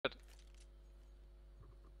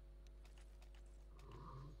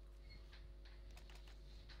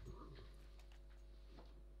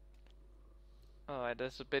Alright,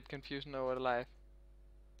 there's a bit confusion over the live.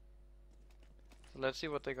 So let's see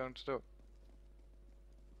what they're going to do.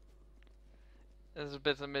 There's a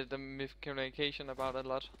bit of miscommunication about a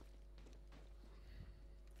lot.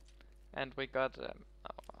 And we got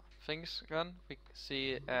our things gone. We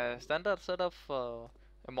see a standard setup for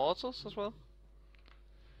Immortalz as well.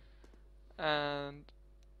 And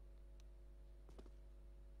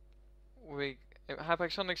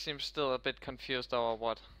HyperXonic seems still a bit confused over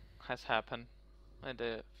what has happened in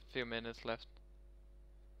the few minutes left.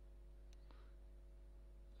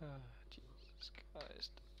 Jesus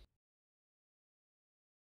Christ.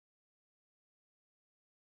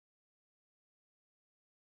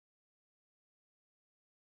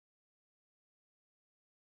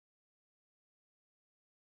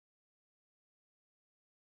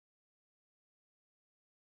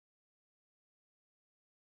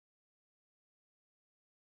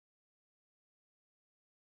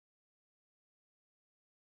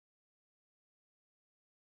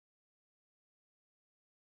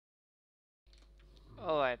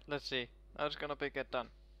 Alright, let's see. How it's gonna be get done.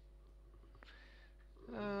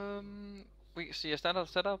 We see a standard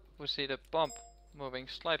setup. We see the bomb moving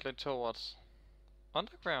slightly towards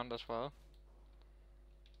underground as well.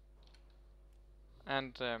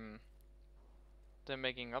 And they're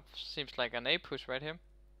making up, seems like an A push right here.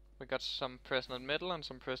 We got some pressing in middle and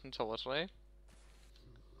some pressing towards A.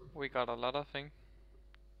 We got a lot of things.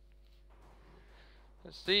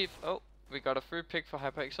 Let's see if, oh, we got a free pick for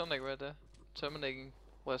HyperXonic right there. Terminating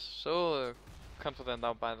was so confident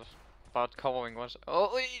about covering was.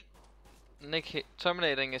 Oh, Nick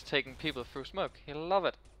terminating is taking people through smoke. He love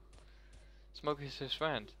it. Smoke is his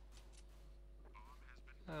friend.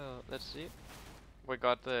 Oh, let's see. We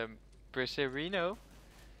got the Brazerino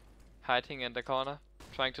hiding in the corner,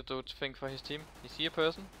 trying to do thing for his team. You see a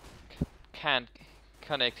person? Can't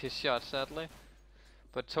connect his shot, sadly.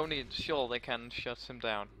 But Tony surely can shut him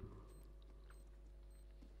down.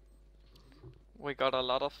 We got a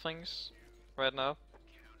lot of things right now.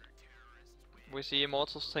 We see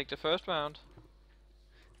Immortalz take the first round,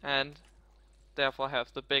 and therefore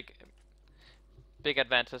have the big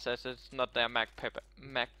advantage as it's not their map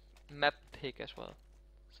pick as well.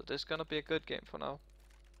 So this is gonna be a good game for now.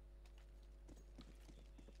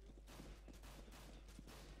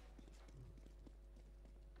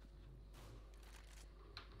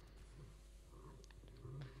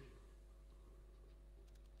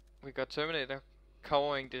 We got Terminator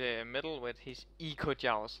covering the middle with his eco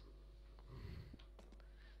jaws.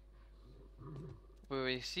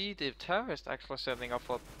 We see the terrorist actually setting up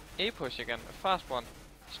for A push again, a fast one,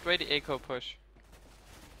 straight eco push.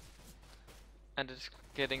 And it's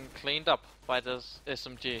getting cleaned up by those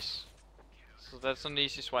SMGs. So that's an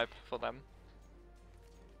easy swipe for them.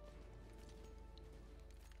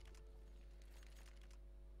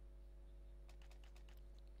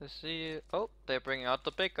 Let's see. Oh, they're bringing out the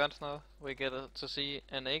big guns now. We get to see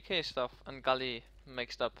an AK stuff and Gali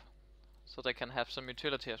mixed up, so they can have some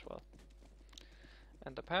utility as well.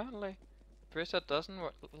 And apparently, Blizzard doesn't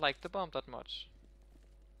like the bomb that much.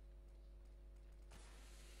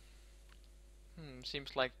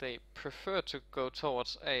 Seems like they prefer to go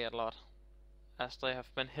towards A lot, as they have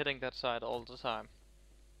been hitting that side all the time.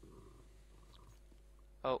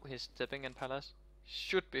 Oh, he's dipping in Palace.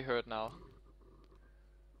 Should be heard now.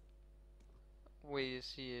 We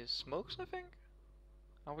see smokes, I think?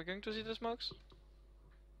 Are we going to see the smokes?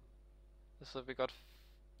 So we got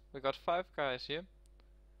 5 guys here.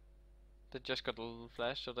 They just got a little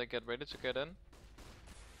flash, so they get ready to get in.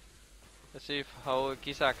 Let's see how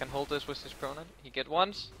Giza can hold this with his pronon. He get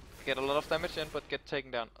once, get a lot of damage in, but get taken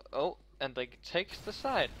down. Oh, and they takes the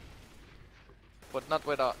side, but not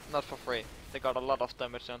for free. They got a lot of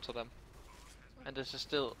damage onto them, and this is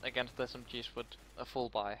still against the SMGs with a full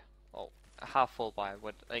buy, oh, a half full buy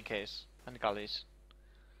with AKs and Gallis.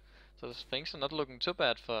 So things are not looking too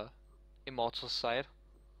bad for Immortal's side.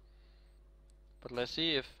 But let's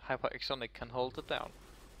see if HyperXonic can hold it down.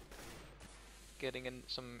 Getting in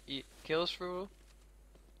some kills through.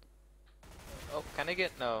 Oh, can he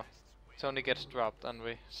get? No. Tony gets dropped and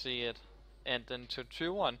we see it end into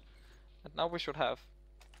 2-1. And now we should have...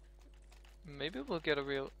 Maybe we'll get a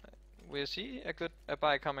real... We'll see a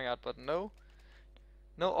buy coming out, but no.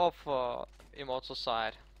 No off for Immortal's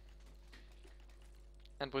side.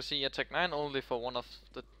 And we'll see a Tech 9 only for one of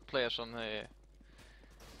the players on the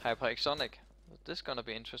HyperXonic. This is gonna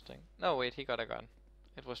be interesting. No, wait, he got a gun.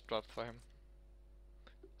 It was dropped for him.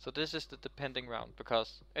 So this is the depending round,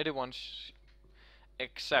 because anyone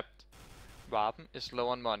except Raben is low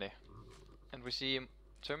on money. And we see him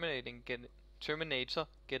Terminator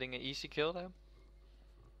getting an easy kill there.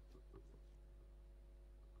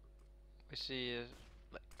 We see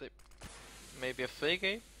like maybe a fake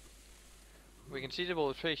A. We can see the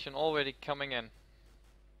rotation already coming in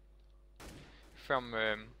from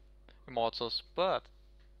Immortalz, but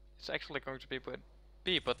it's actually going to be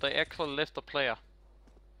B, but they actually left the player.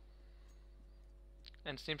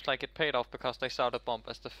 And it seems like it paid off because they saw the bomb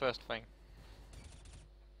as the first thing.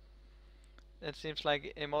 It seems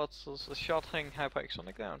like Immortalz is shutting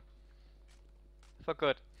HyperXonic down. For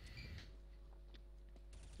good.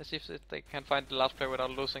 Let's see if they can find the last player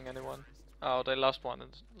without losing anyone. Oh, they lost one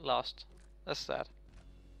and lost. That's sad.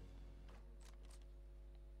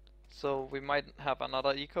 So we might have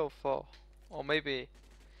another eco for, or maybe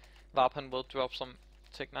Varpen will drop some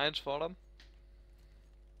Tech 9s for them.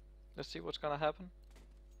 Let's see what's gonna happen.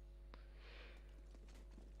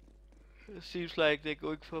 It seems like they're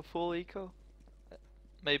going for full eco.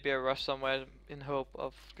 Maybe a rush somewhere in hope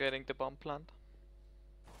of getting the bomb plant.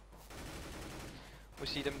 We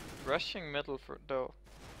see them rushing middle though,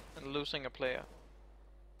 and losing a player.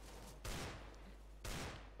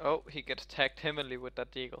 Oh, he gets tagged heavily with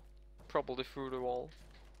that deagle. Probably through the wall.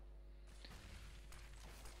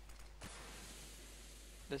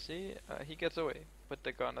 Let's see, he gets away with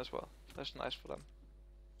the gun as well. That's nice for them.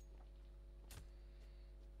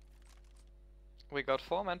 We got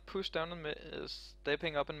 4 men pushed down in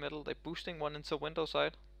stepping up in middle. They're boosting one into window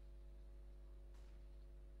side.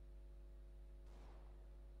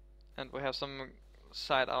 And we have some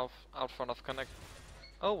side out front of connect.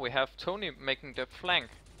 Oh, we have Tony making the flank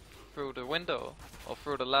through the window or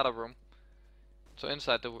through the ladder room. So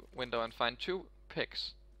inside the window and find 2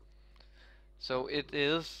 picks. So it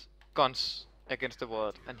is guns against the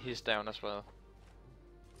world, and he's down as well.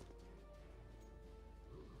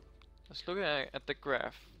 Let's look at the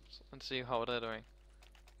graph and see how they're doing.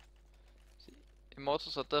 See,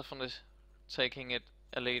 Immortalz are definitely taking it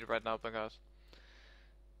a lead right now because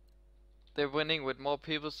they're winning with more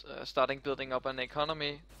people starting building up an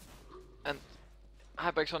economy, and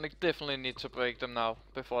HyperXonic definitely need to break them now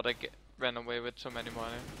before they run away with too many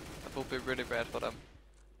money. That will be really bad for them.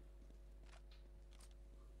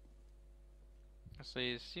 So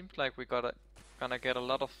it seems like we gonna get a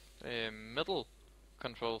lot of middle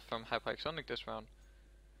control from HyperXonic this round.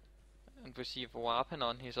 And we see Warpen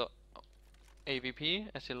on his AVP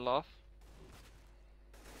as he love.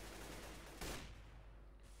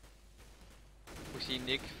 We see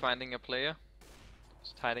Nick finding a player.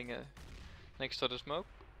 Just hiding next to the smoke.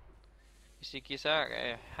 We see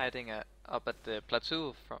Gizar hiding up at the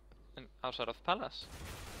plateau outside of Palace.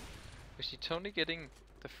 We see Tony getting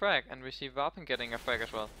the frag, and we see Warpen getting a frag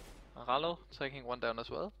as well. Rallo taking one down as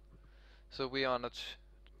well. So we are on a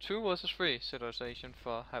 2 versus 3 situation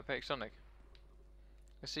for HyperXonic.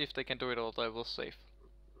 Let's see if they can do it all. They will save.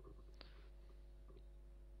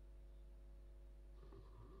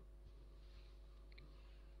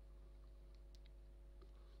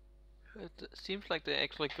 It seems like they're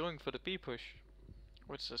actually going for the B push,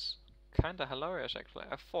 which is kinda hilarious actually.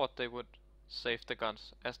 I thought they would save the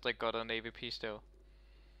guns as they got an AVP still.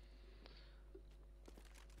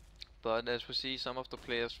 But as we see, some of the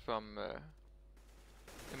players from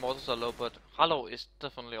Immortalz are low, but Rallo is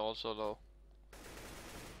definitely also low.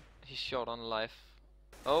 He's short on life.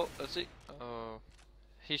 Oh, let's see. Oh,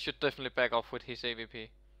 he should definitely back off with his AVP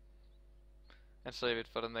and save it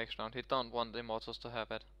for the next round. He don't want Immortalz to have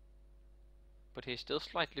it. But he's still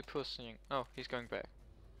slightly pushing. Oh, he's going back.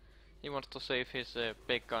 He wants to save his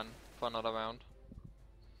big gun for another round.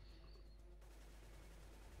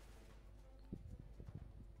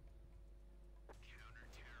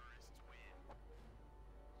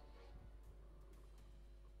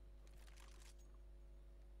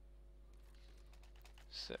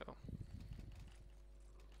 So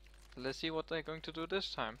let's see what they're going to do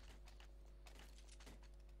this time.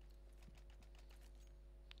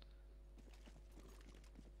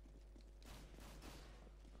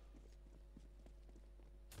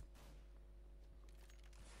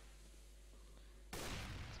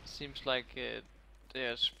 Seems like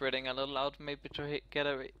they're spreading a little out, maybe to get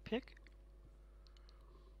a pick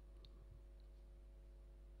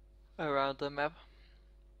around the map.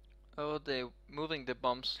 Oh, they're moving the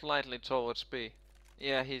bomb slightly towards B.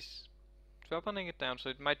 Yeah, he's dropping it down, so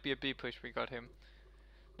it might be a B push. We got him.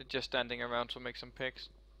 They're just standing around to make some picks.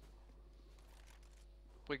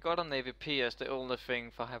 We got an AVP as the only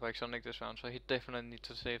thing for HyperXonic this round, so he definitely needs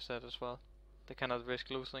to save that as well. They cannot risk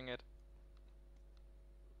losing it.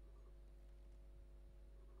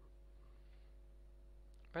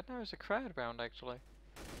 Right now is a crowd round actually.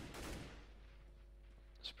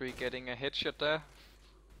 Spree getting a headshot there.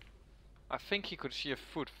 I think he could see a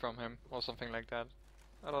foot from him or something like that.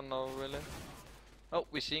 I don't know really. Oh,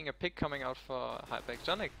 we're seeing a pick coming out for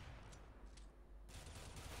HyperXonic.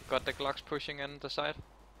 Got the Glocks pushing in the side.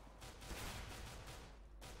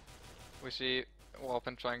 We see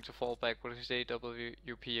Warpen trying to fall back with his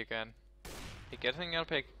AWP again. He getting a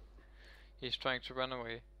pick. He's trying to run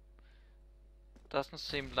away. Doesn't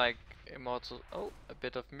seem like Immortalz. Oh, a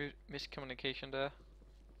bit of miscommunication there.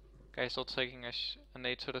 Guys all taking a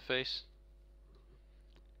nade to the face.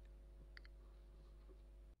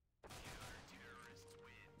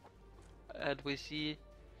 And we see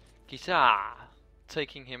Giza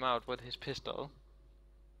taking him out with his pistol.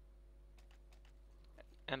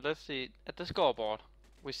 And let's see, at the scoreboard,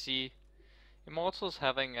 we see Immortalz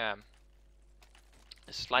having a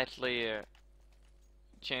slightly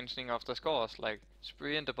changing of the scores, like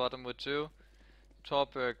Spree in the bottom with 2,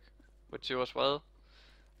 Torberg with 2 as well,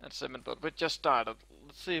 and Simon, but we just started.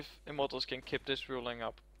 Let's see if Immortalz can keep this ruling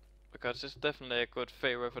up, because it's definitely a good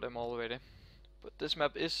favor for them already. But this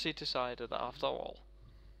map is city-sided after all.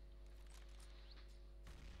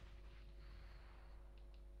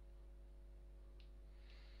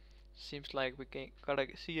 Seems like we gotta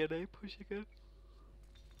see an A push again.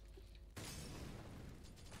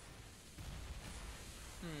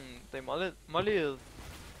 They mollied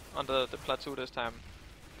under the plateau this time,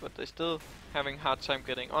 but they're still having hard time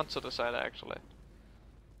getting onto the side actually.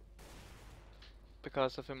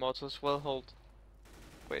 Because of Immortalz well hold.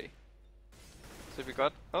 Wait. So we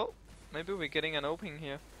got, oh, maybe we're getting an opening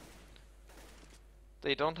here.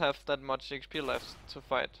 They don't have that much XP left to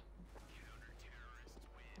fight.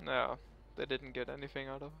 No, they didn't get anything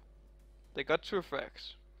out of it. They got 2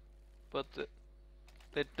 frags, but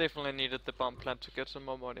they definitely needed the bomb plant to get some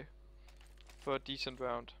more money for a decent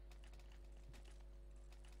round.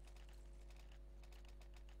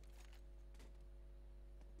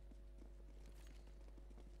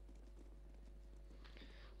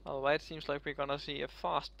 Alright, seems like we're gonna see a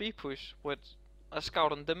fast B push with a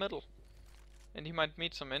scout in the middle. And he might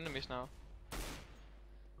meet some enemies now.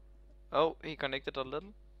 Oh, he connected a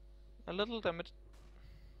little damage.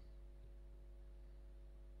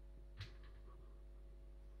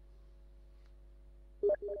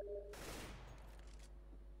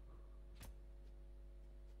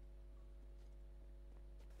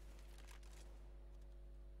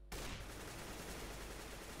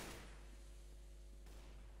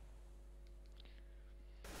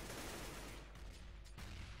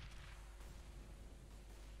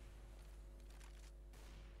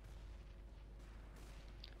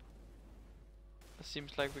 It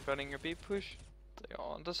seems like we're getting a B push. They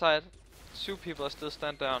are on the side. 2 people are still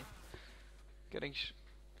stand down.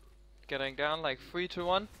 Getting down like 3 to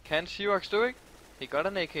 1. Can Xerox do it? He got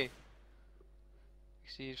an AK.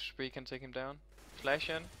 See if Spree can take him down. Flash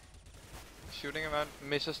in. Shooting around.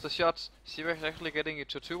 Misses the shots. Xerox actually getting it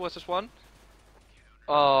to 2 versus 1.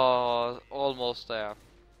 Oh, almost there.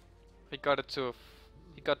 He got it to.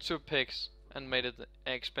 He got 2 picks and made it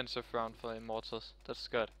an expensive round for Immortalz. That's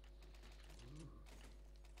good.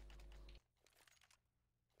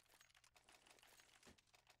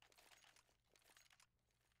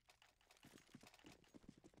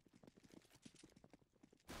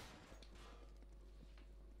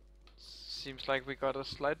 Seems like we got a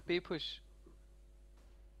slight B push.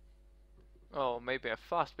 Oh, maybe a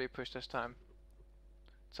fast B push this time.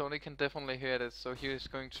 Tony can definitely hear this, so he is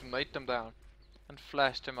going to nade them down and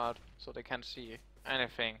flash them out so they can't see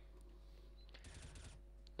anything.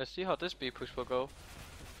 Let's see how this B push will go.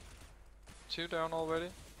 2 down already.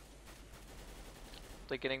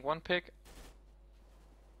 They're getting 1 pick.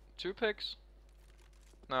 2 picks?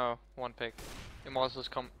 No, 1 pick. Immortalz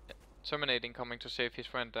terminating, coming to save his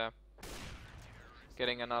friend there.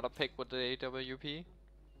 Getting another pick with the AWP.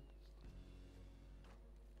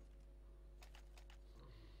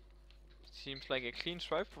 Seems like a clean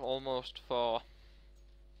swipe almost for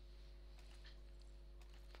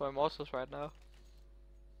Immortalz right now.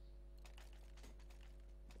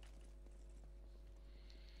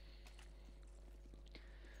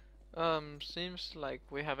 Seems like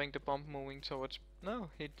we're having the bomb moving towards. No,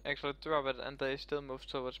 he actually dropped it and they still move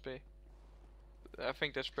towards B. I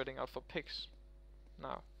think they're spreading out for picks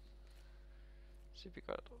now. See, we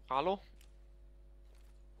got Ralo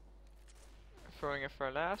throwing a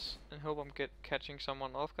Farlas and hope I'm catching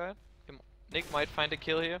someone off guard. Nick might find a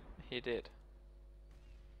kill here. He did.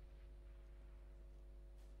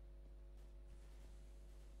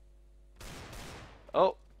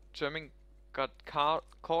 Oh, German got caught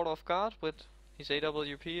off guard with his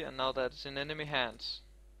AWP, and now that's in enemy hands.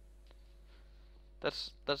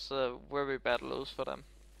 That's a very bad lose for them.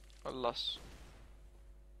 A loss.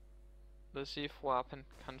 Let's see if Warpen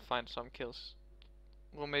can find some kills.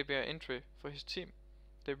 Or maybe an entry for his team.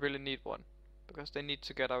 They really need one, because they need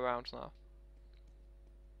to get around now.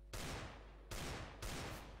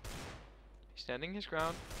 He's standing his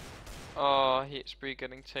ground. Oh, he's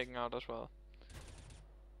getting taken out as well.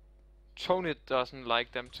 Tony doesn't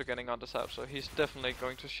like them to getting on the south, so he's definitely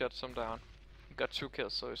going to shut some down. He got 2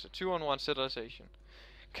 kills, so it's a 2-on-1 civilization.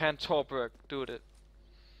 Can Torberg do it?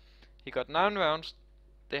 He got 9 rounds.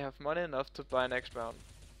 They have money enough to buy next round.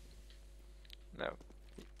 No.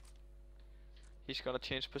 He's gonna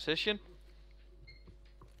change position.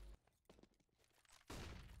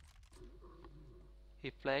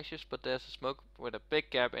 He flashes, but there's a smoke with a big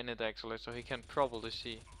gap in it actually, so he can probably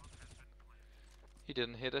see. He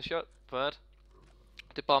didn't hit a shot, but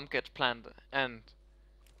the bomb gets planted, and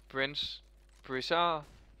Prince Brizard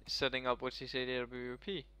is setting up with his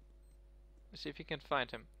AWP. Let's see if he can find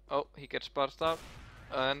him. Oh, he gets spotted up,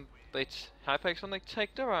 and they HyperXonic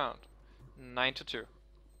take the round. 9-2.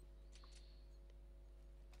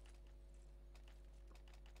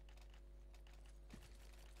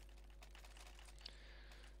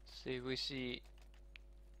 See, we see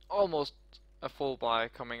almost a full buy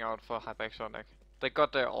coming out for HyperXonic. They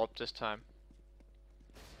got their AWP this time.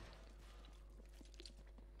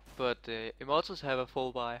 But Immortalz have a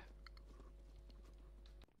full buy.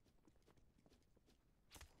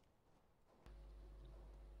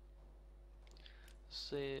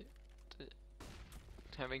 See,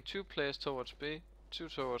 having 2 players towards B, 2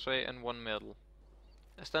 towards A, and 1 middle.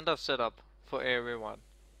 A standard setup for everyone.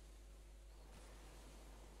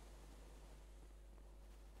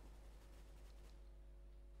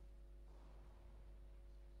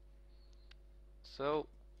 So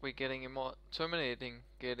we're getting terminating,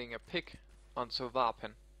 getting a pick onto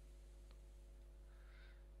Varpen.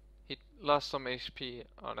 He lost some HP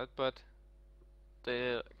on it, but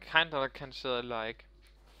they kinda consider like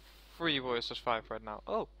 3 versus 5 right now.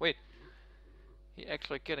 Oh wait, he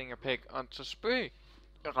actually getting a pick onto Spree,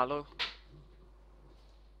 Rallo,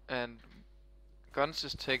 and Guns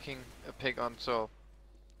is taking a pick onto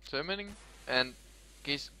terminating, and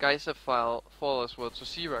Geyser fall as well to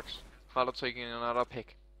Xerox. Rallo taking another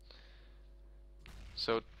pick.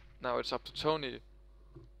 So now it's up to Tony.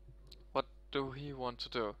 What do he want to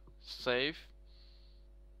do? Save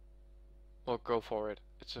or go for it?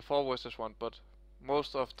 It's a 4 versus 1, but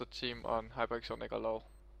most of the team on HyperXonic are low.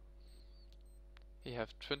 He have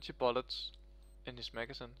 20 bullets in his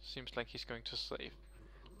magazine. Seems like he's going to save.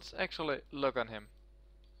 Let's actually look on him.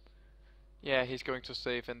 Yeah, he's going to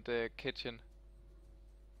save in the kitchen.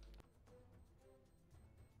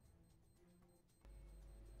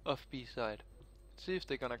 Of B side. See if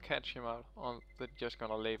they're gonna catch him out, or they're just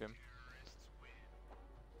gonna leave him.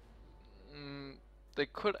 They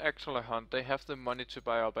could actually hunt. They have the money to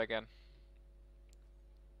buy up again.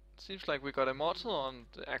 Seems like we got Immortalz on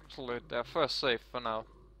actually their first save for now.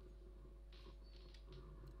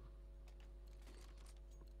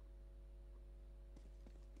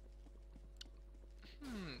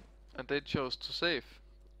 And they chose to save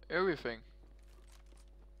everything.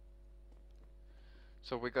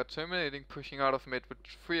 So we got terminating, pushing out of mid with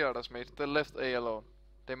 3 others mates. They left A alone.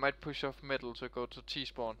 They might push off middle to go to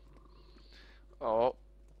T-spawn. Oh,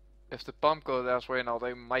 if the bomb goes their way now,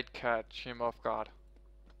 they might catch him off guard.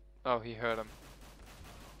 Oh, he heard him.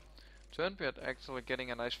 Turnbeard actually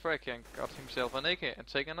getting a nice frag and got himself an AK and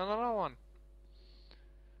taking another one.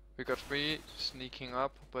 We got 3 sneaking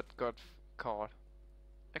up, but got caught.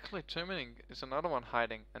 Actually, terminating is another one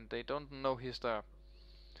hiding, and they don't know he's there.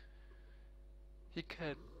 He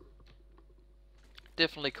can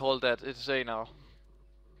definitely call that it's A now.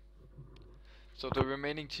 So the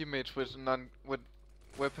remaining teammates with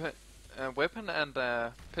weapon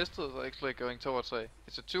and pistols are actually going towards A.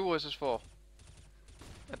 It's a 2 versus 4.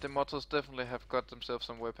 And the Immortalz definitely have got themselves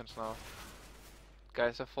some weapons now.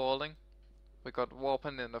 Guys are falling. We got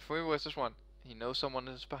Warpen in a 3 versus 1. He knows someone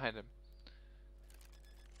is behind him.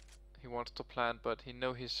 He wants to plant, but he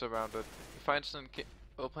knows he's surrounded. He finds an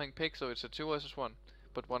opening pick, so it's a 2 versus 1.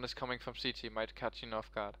 But one is coming from CT, might catch him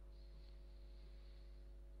off guard.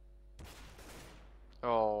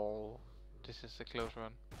 Oh, this is a close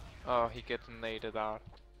one. Oh, he gets naded out.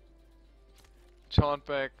 Taunt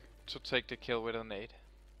back to take the kill with a nade.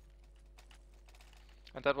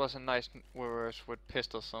 And that was a nice reverse with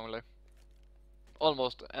pistols only.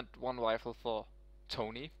 Almost at 1 rifle for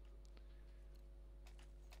Tony.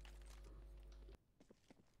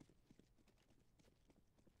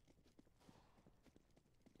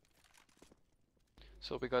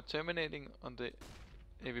 So we got terminating on the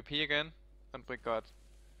AVP again, and we got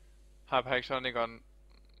HyperXonic on,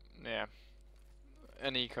 yeah,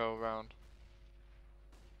 an eco round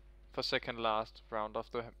for second last round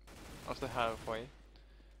of the halfway.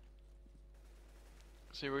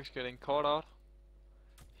 Xerx's getting caught out.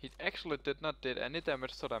 He actually did not did any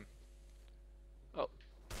damage to them. Oh,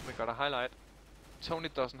 we got a highlight. Tony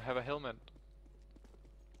doesn't have a helmet,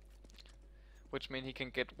 which means he can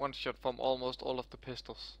get one shot from almost all of the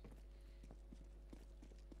pistols.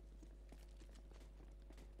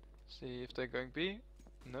 See if they're going B.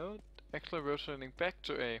 No, actually rotating back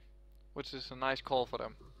to A, which is a nice call for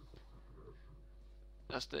them,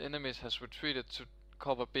 as the enemies has retreated to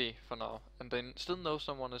cover B for now, and they still know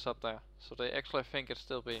someone is up there, so they actually think it's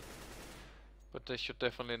still B. But they should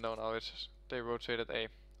definitely know now they rotated A.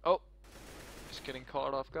 Oh! It's getting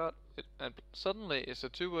caught off guard, and suddenly it's a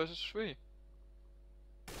 2 versus 3.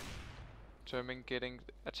 Terming getting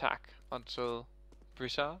attack until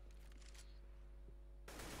Brizard.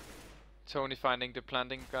 Tony finding the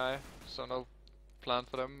planting guy, so no plan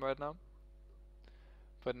for them right now.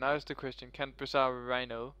 But now is the question, can Brizard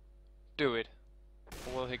Rhino do it?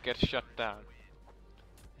 Or will he get shut down?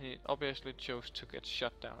 He obviously chose to get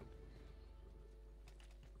shut down.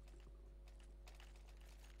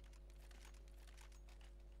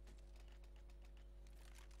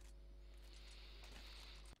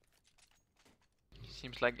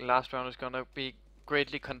 Seems like last round is gonna be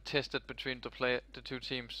greatly contested between the two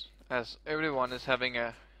teams, as everyone is having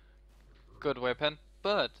a good weapon,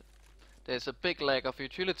 but there's a big lack of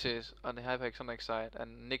utilities on the HyperXonic side,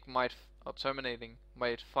 and Nick or Terminating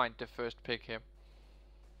might find the first pick here,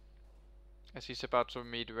 as he's about to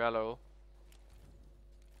meet Rallo.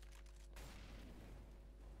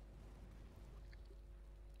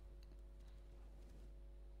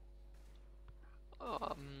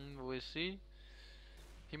 We'll see.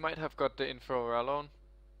 He might have got the info alone.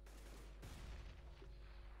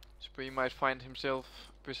 Spree might find himself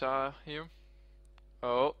bizarre here.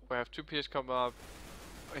 Oh, we have 2 PS coming up.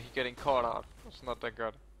 He getting caught out. It's not that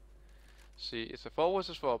good. See, it's a 4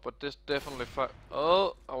 versus 4, but this definitely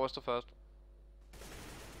oh, I was the first.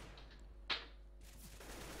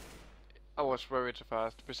 I was very too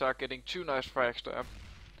fast. Bizarre getting 2 nice frags there,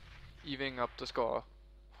 evening up the score.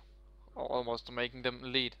 Or almost making them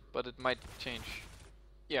lead, but it might change.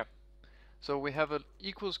 Yeah. So we have an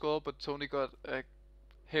equal score, but Tony got a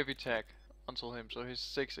heavy tag until him, so he's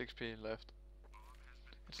 6 XP left.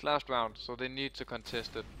 It's last round, so they need to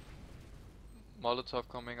contest it. Molotov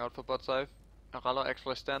coming out for bot side. Arala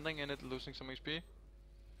actually standing in it, losing some XP.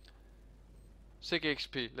 6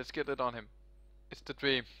 XP, let's get it on him. It's the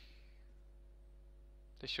dream.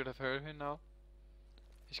 They should have heard him now.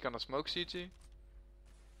 He's gonna smoke CT.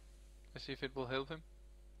 Let's see if it will help him.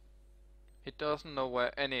 He doesn't know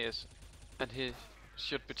where any is, and he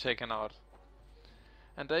should be taken out.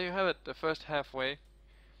 And there you have it, the first halfway,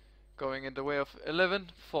 going in the way of 11-4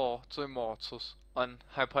 to Immortalz on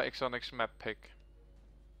HyperXonic's map pick.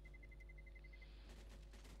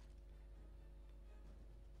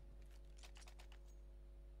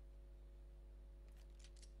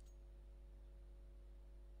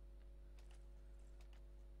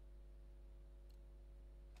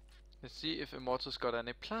 Let's see if Immortalz got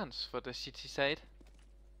any plans for the city side.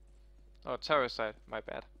 Oh, tower side, my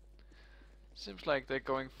bad. Seems like they're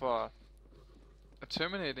going for a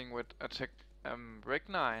terminating with a Reg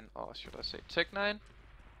 9, or should I say Tech 9,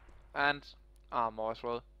 and armor as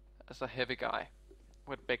well, as a heavy guy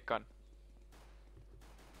with big gun.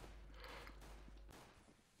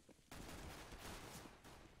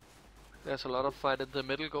 There's a lot of fight in the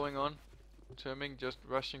middle going on. Terming just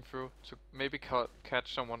rushing through to maybe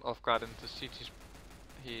catch someone off guard in the CT.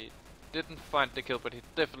 He didn't find the kill, but he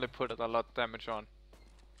definitely put a lot of damage on.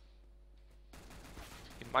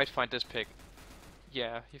 He might find this pick.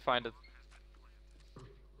 Yeah, he find it.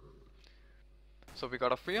 So we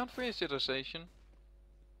got a 3-on-3 situation,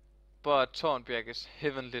 but Tornbjerg is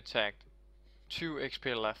heavily tagged. 2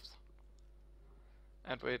 XP left.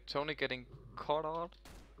 And with Tony getting caught out,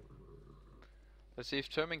 let's see if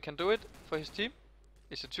Terming can do it for his team.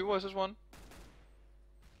 It's a 2 versus 1.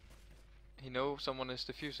 He knows someone is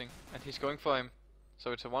defusing, and he's going for him.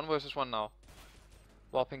 So it's a 1 versus 1 now.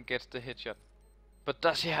 Warping gets the headshot. But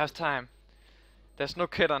does he have time? There's no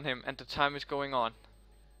kit on him, and the time is going on.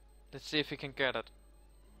 Let's see if he can get it.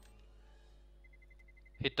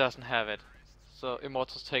 He doesn't have it. So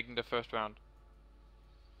Immortalz taking the first round,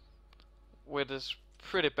 which is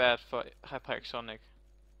pretty bad for HyperXonic,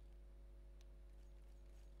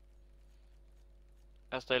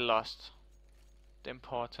 as they lost the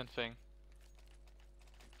important thing.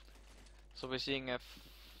 So we're seeing a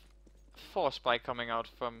 4 spike coming out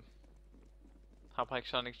from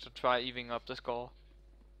HyperXonic to try evening up the score.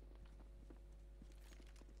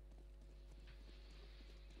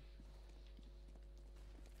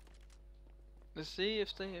 Let's see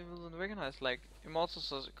if they will recognize, like,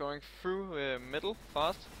 Immortalz are going through middle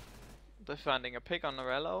fast. They're finding a pick on the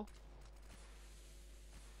Rello.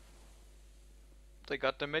 They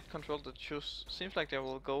got the mid control to choose. Seems like they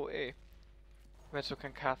will go A. Retsu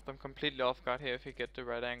can catch them completely off guard here if he get the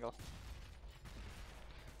right angle.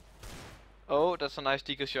 Oh, that's a nice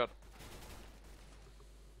deco shot.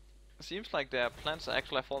 Seems like their plans are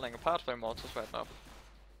actually falling apart for Immortalz right now.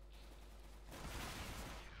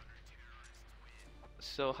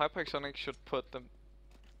 So HyperXonic should put them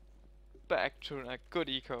back to a good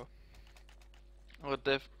eco. Or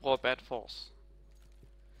they've brought bad force.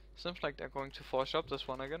 Seems like they're going to force up this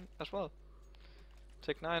one again as well.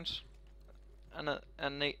 Take 9s. And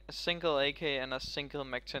a single AK and a single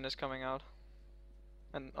Mac-10 is coming out.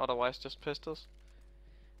 And otherwise just pistols.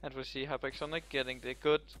 And we see HyperXonic getting the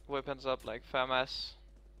good weapons up like FAMAS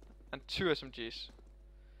and 2 SMGs.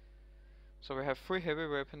 So we have 3 heavy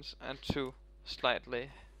weapons and 2 slight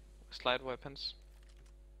weapons.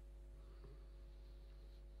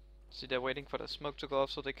 See, they're waiting for the smoke to go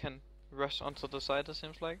off so they can rush onto the side, it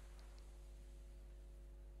seems like.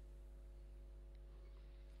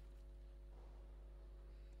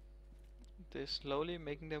 They're slowly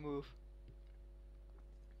making their move.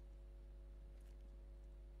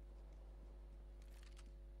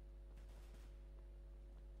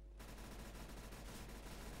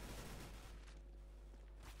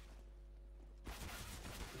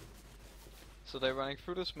 So they're running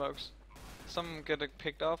through the smokes. Some getting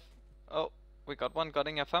picked off. Oh, we got one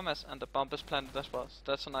getting a FAMAS and the bomb is planted as well. So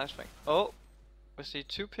that's a nice thing. Oh, we see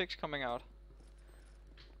 2 picks coming out.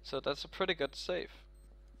 So that's a pretty good save.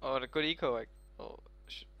 Or a good eco. Oh,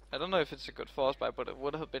 I don't know if it's a good force buy, but it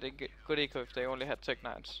would have been a good eco if they only had Tech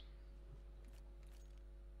 9s.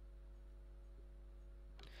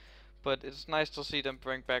 But it's nice to see them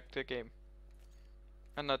bring back the game.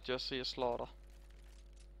 And not just see a slaughter.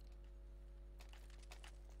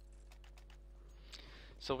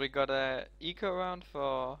 So we got a eco round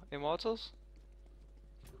for Immortalz.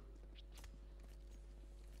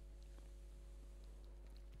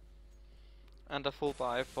 And a full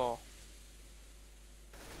buy for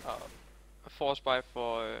a force buy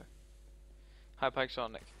for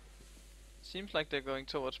HyperXonic. Seems like they're going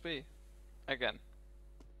towards B again.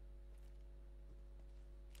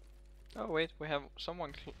 Oh wait, we have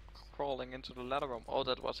someone crawling into the ladder room. Oh,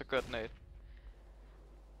 that was a good nade.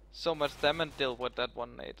 So much damage dealt with that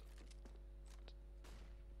one nade.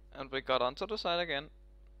 And we got onto the side again.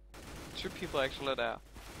 2 people actually there.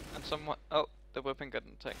 And someone, oh, the weapon got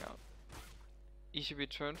taken out. Easy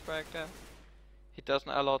return frag there. He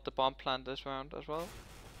doesn't allow the bomb plant this round as well.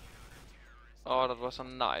 Oh, that was a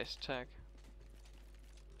nice tag.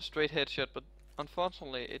 Straight headshot, but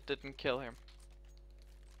unfortunately it didn't kill him.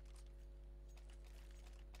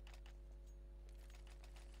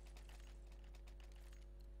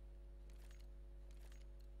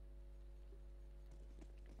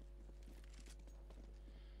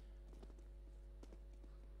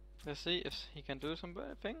 Let's see if he can do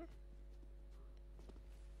something.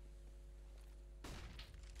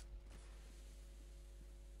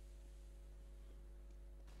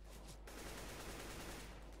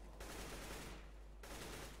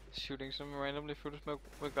 Shooting some randomly through the smoke.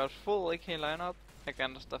 We got full AK lineup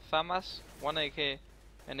against the FAMAS, 1 AK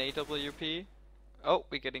and AWP. Oh,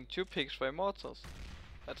 we're getting 2 picks for Immortalz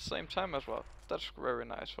at the same time as well. That's very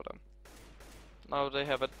nice for them. Now they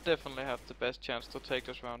definitely have the best chance to take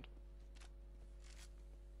this round.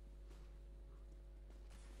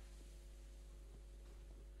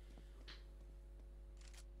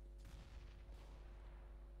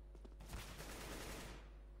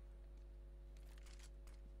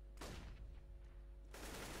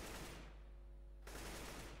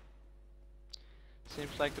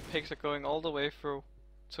 Seems like the picks are going all the way through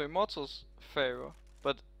to Immortalz' favor,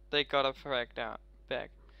 but they got a frag back.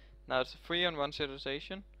 Now it's a 3-on-1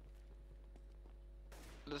 situation.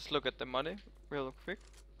 Let's look at the money real quick.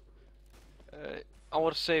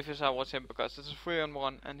 Our safe is our him because it's a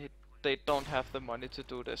 3-on-1 and they don't have the money to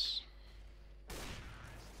do this.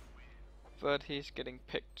 But he's getting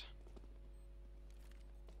picked.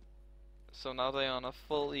 So now they're on a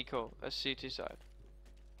full eco, a CT side.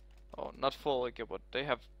 Oh, not full eco, but they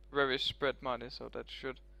have very spread money, so that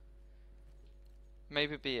should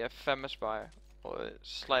maybe be a famous buy or a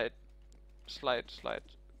slight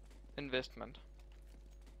investment.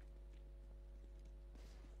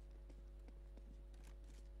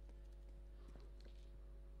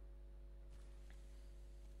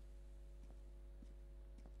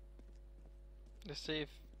 Let's see if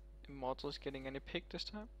Immortalz is getting any pick this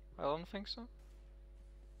time. I don't think so.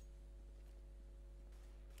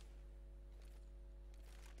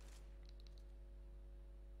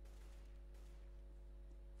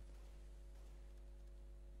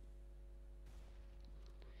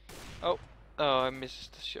 Oh, oh, I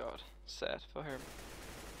missed the shot. Sad for him.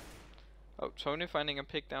 Oh, Tony finding a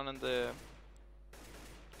pick down in the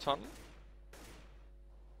tunnel.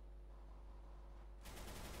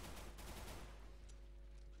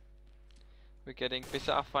 We're getting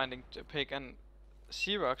Bizarre finding a pick and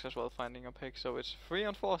Xerox as well finding a pick, so it's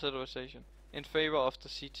 3-on-4 situation in favor of the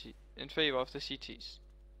CT. In favor of the CTs.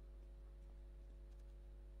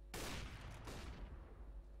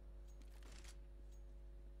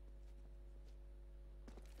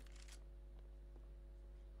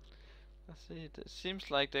 Let's see. It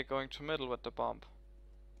seems like they're going to middle with the bomb.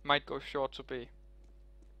 Might go short to B.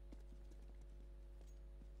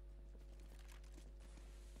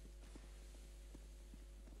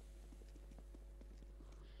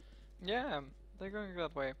 Yeah, they're going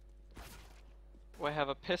that way. We have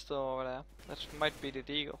a pistol over there. That might be the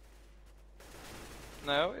Deagle.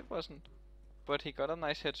 No, it wasn't. But he got a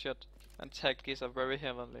nice headshot and tagged Giza very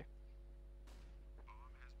heavily.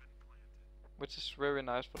 Which is very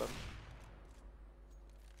nice for them.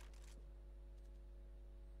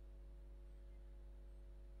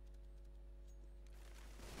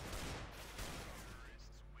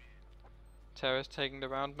 Terrace taking the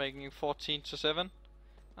round, making it 14-7.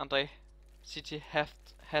 And they CT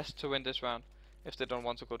has to win this round if they don't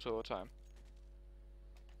want to go to overtime.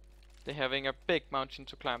 They're having a big mountain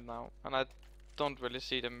to climb now, and I don't really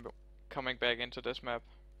see them coming back into this map,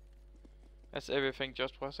 as everything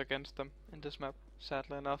just was against them in this map,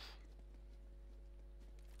 sadly enough.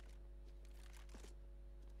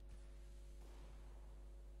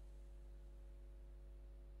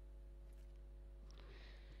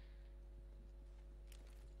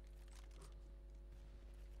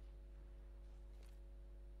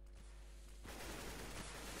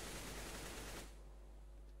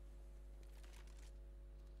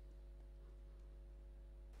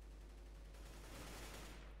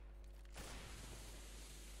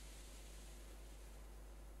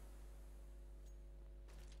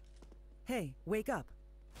 Hey, wake up.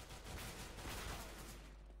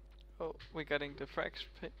 Oh, we're getting the frags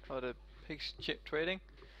pick, or the picks chip trading.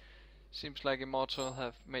 Seems like Immortalz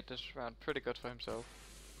have made this round pretty good for himself.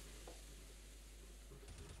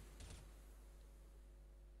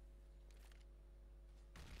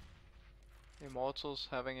 Immortalz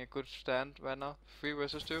having a good stand right now. 3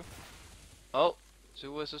 versus 2. Oh,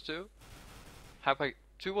 2 versus 2.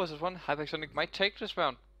 2 versus 1. HyperXonic might take this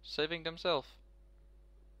round, saving themselves.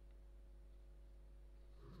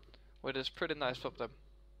 Which is pretty nice for them.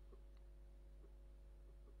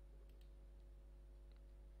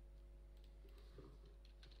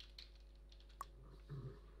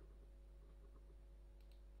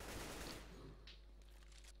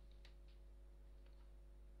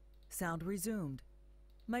 Sound resumed.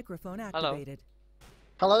 Microphone activated.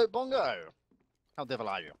 Hello, Bongo. How devil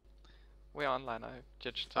are you? We're online, I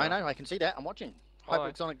judged. I know, I can see that. I'm watching.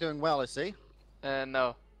 Alright. HyperXonic doing well, I see.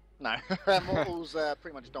 No. No, Immortalz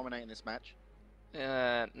pretty much dominating this match.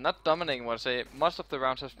 Not dominating, I would say. Most of the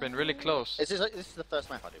rounds have been really close. This is the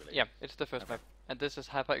first map, I do believe. Yeah, it's the first map. And this is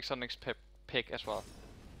HyperXonic's pick as well.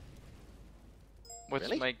 Which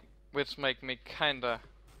Really? make me kinda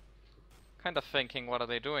thinking, what are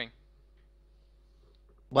they doing?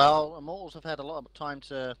 Well, Immortalz have had a lot of time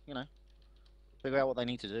to, figure out what they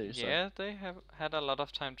need to do. Yeah, they have had a lot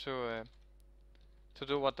of time to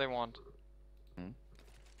do what they want. Hmm.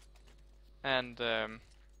 And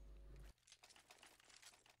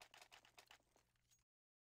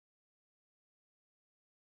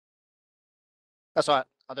That's alright.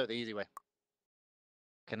 I'll do it the easy way.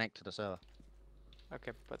 Connect to the server.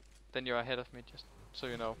 okay, but then you're ahead of me, just so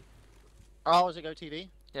you know. Oh, is it Go TV?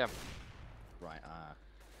 Yeah. Right.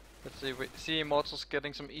 Let's see. We see Immortalz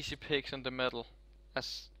getting some easy picks in the middle,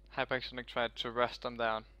 as HyperXonic tried to rest them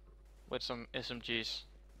down with some SMGs.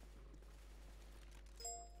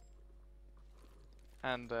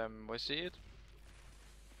 And we see it.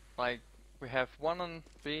 Like, we have 1 on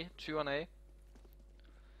B, 2 on A,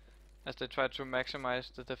 as they try to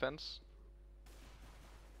maximize the defense.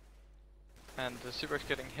 And the Super's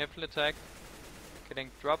getting heavily attacked,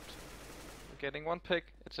 getting dropped. We're getting 1 pick.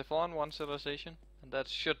 It's a 4-on-1 civilization, and that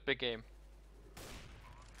should be game.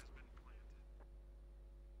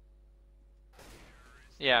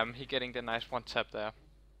 Yeah, he getting the nice 1 tap there.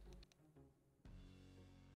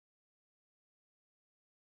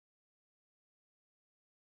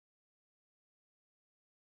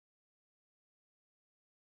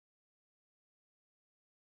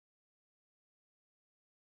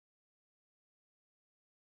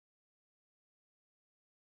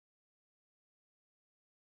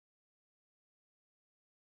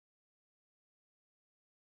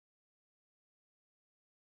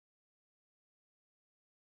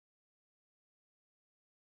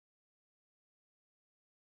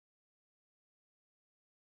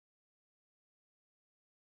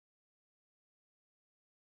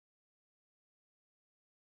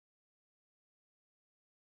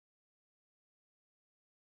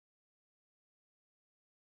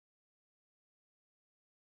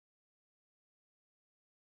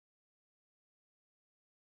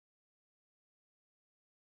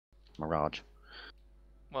 Mirage.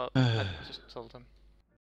 Well, I just told him.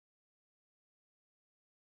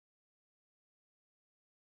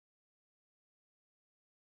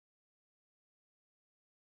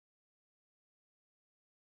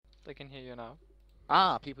 They can hear you now.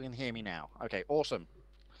 Ah, people can hear me now. Okay, awesome.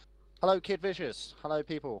 Hello, Kid Vicious. Hello,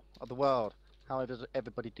 people of the world. How is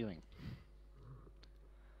everybody doing?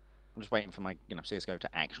 I'm just waiting for my, CS:GO to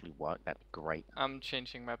actually work. That'd be great. I'm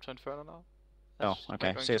changing map to Inferno now. Oh,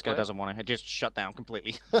 okay. CS:GO doesn't want it. It just shut down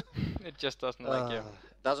completely. It just doesn't like you.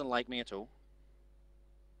 Doesn't like me at all.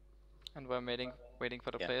 And we're waiting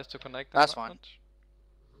for the players to connect. That's fine.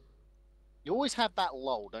 You always have that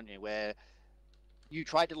lull, don't you, where you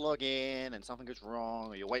try to log in and something goes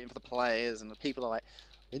wrong, or you're waiting for the players and the people are like,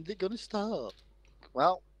 when's it gonna start?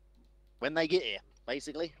 Well, when they get here,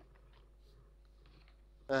 basically.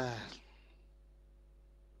 And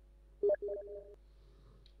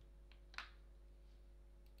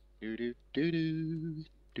we're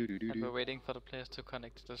waiting for the players to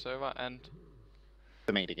connect to the server and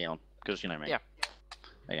for me to get on, because you know me. Yeah.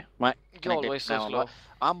 Yeah. Right. You're always so slow.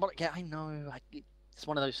 I know. It's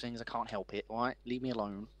one of those things. I can't help it. Right? Leave me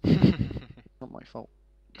alone. Not my fault.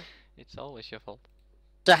 It's always your fault.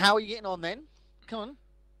 So how are you getting on then? Come on.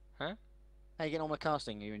 Huh? How are you getting on with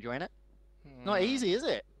casting? Are you enjoying it? Not easy, is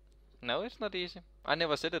it? No, it's not easy. I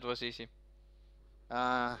never said it was easy.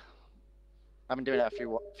 I've been doing it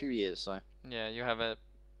a few years, so. Yeah, you have a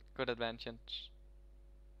good advantage.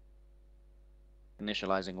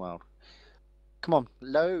 Initializing world. Come on,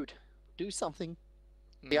 load. Do something.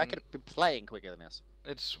 Yeah, I could have been playing quicker than this.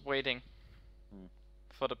 It's waiting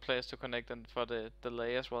for the players to connect and for the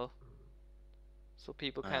delay as well. So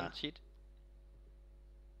people can't cheat.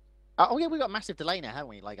 Oh yeah, we got a massive delay now, haven't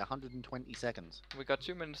we? Like 120 seconds. We got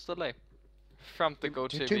 2 minutes delay from the Go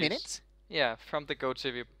TV. 2 minutes? Yeah, from the Go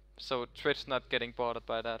TV. So Twitch not getting bothered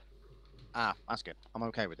by that. Ah, that's good. I'm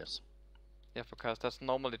okay with this. Yeah, because that's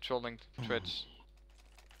normally trolling Twitch.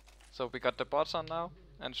 So we got the bots on now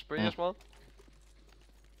and Spree as well.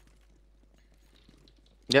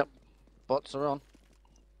 Yep, bots are on.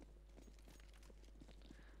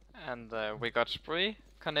 And we got Spree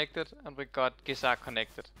connected and we got Giza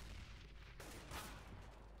connected.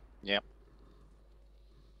 Yep.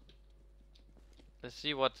 Let's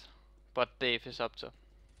see what Dave is up to.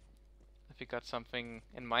 If he got something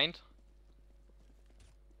in mind.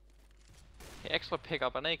 He actually pick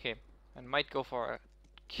up an AK and might go for a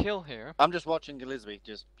kill here. I'm just watching Gillespie,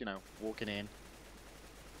 just, walking in.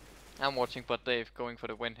 I'm watching Bot Dave going for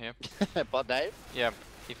the win here. Bot Dave? Yeah,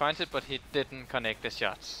 he finds it, but he didn't connect the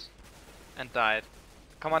shots. And died.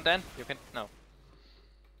 Come on, Dan, you can... No.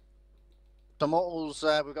 The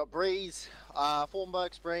Immortalz, we've got Breeze,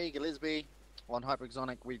 Thornburg, Spree, Gillespie. On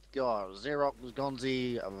HyperXonic, we've got Xerox,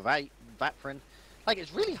 Gonzi, Vatfrin. Like,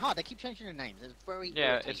 it's really hard. They keep changing their names. It's very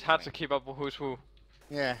it's hard to keep up with who's who.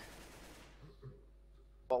 Yeah.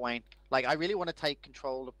 Bot Wayne. Like, I really want to take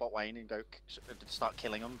control of Bot Wayne and go start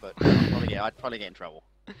killing them, but I'd probably get in trouble.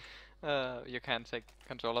 You can't take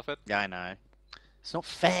control of it. Yeah, I know. It's not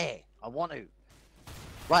fair. I want to.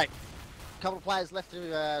 Right. A couple of players left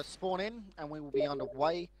to spawn in, and we will be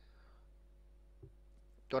underway.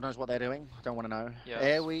 God knows what they're doing. I don't want to know.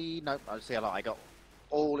 Yes. Nope, I see a lot. I got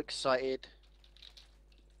all excited.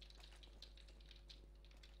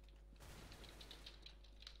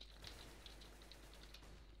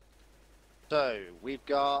 So, we've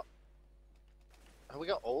got... Have we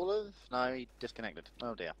got all of... No, he disconnected.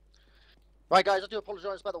 Oh dear. Right guys, I do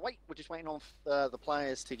apologise about the wait. We're just waiting on the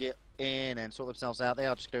players to get in and sort themselves out there.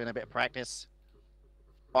 I'm just doing a bit of practice.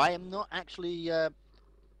 I am not actually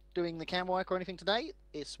doing the cam work or anything today.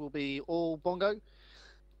 This will be all Bongo,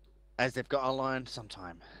 as they've got online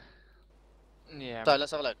sometime. Yeah. So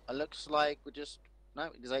let's have a look. It looks like we're just... No,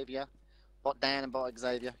 Xavier. Bot Dan and Bot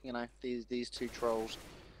Xavier. You know, these two trolls.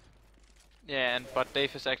 Yeah, but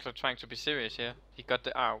Dave is actually trying to be serious here. He got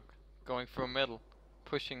the AUG going through middle,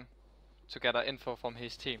 pushing to gather info from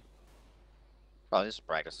his team. Oh, this is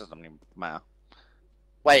practice. Doesn't even matter.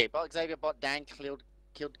 Wait, Bot Xavier, Bot Dan killed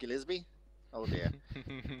Gillespie? Oh dear.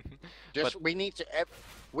 Just we need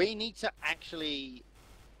to actually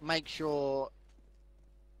make sure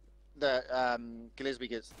that Gillespie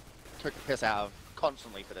gets took the piss out of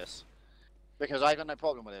constantly for this, because I got no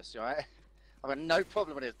problem with this. Right? I've got no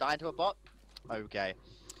problem with this. Dying to a bot. Okay.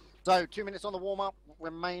 So 2 minutes on the warm up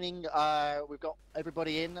remaining. We've got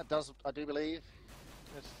everybody in. I do believe.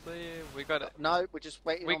 Let's see. We got it. No, we're just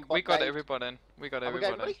waiting. We got everybody in. We got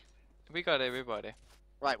everybody. We got everybody.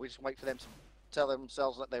 Right, we just wait for them to tell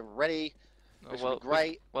themselves that they're ready. Which well, would be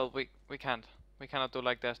great. We can't. We cannot do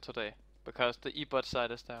like that today because the e-bot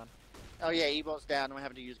side is down. Oh yeah, eBot's down and we're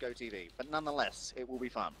having to use GoTV. But nonetheless, it will be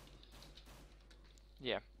fun.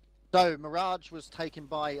 Yeah. So, Mirage was taken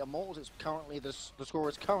by Immortalz. It's currently, the score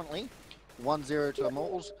is currently 1-0 to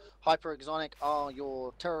Immortalz. HyperXonic are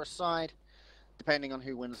your terrorist side, depending on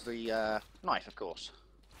who wins the knife, of course.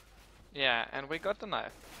 Yeah, and we got the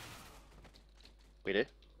knife. We do?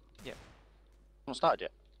 Yeah. Not started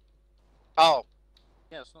yet. Oh!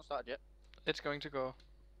 Yeah, it's not started yet. It's going to go.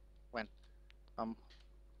 When? I'm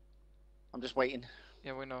just waiting.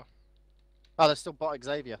 Yeah, we know. Oh, there's still bot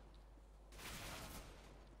Xavier.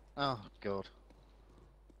 Oh, God.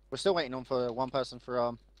 We're still waiting on for one person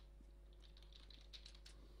for,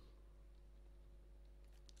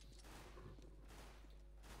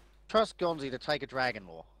 Trust Gonzi to take a Dragon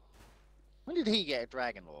Lore. When did he get a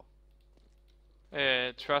Dragon Lore?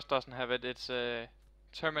 Trust doesn't have it. It's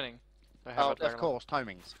Termining. Oh, of course,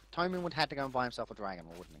 Toming's. Toming would have to go and buy himself a Dragon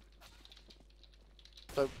Lore, wouldn't he?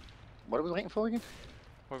 So, what are we waiting for again?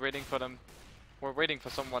 We're waiting for them. We're waiting for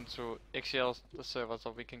someone to XL the server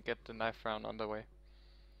so we can get the knife round underway.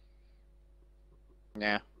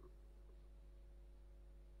 Yeah.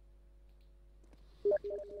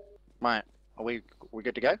 Right. Are we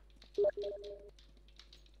good to go?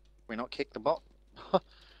 We not kick the bot?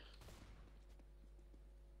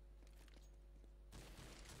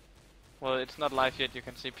 Well, it's not live yet. You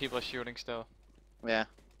can see people shooting still. Yeah.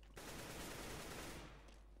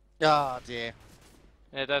 Oh dear.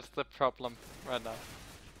 Yeah, that's the problem right now.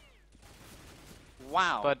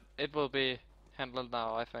 Wow. But it will be handled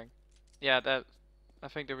now, I think. Yeah, I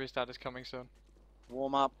think the restart is coming soon.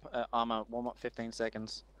 Warm up, armor. Warm up 15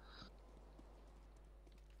 seconds.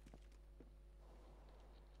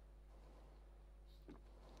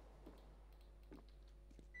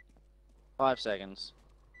 Five seconds.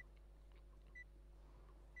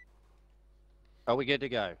 Are we good to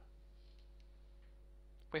go?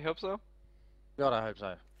 We hope so. God, I hope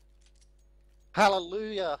so.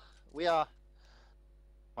 Hallelujah! We are.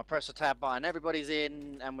 I press the tab button. Everybody's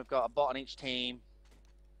in, and we've got a bot on each team.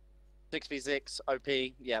 6v6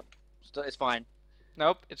 OP. Yep, it's fine.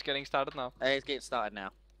 Nope, it's getting started now. It's getting started now.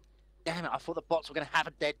 Damn it! I thought the bots were gonna have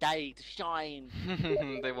a dead day to shine.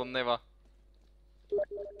 They will never.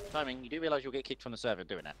 Timing, you do realise you'll get kicked from the server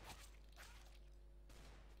doing that?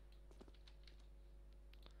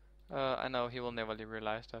 I know he will never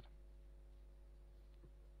realize that.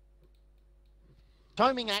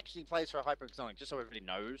 Timing actually plays for a HyperXonic, just so everybody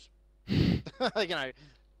knows. You know,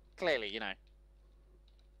 clearly, you know.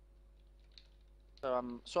 So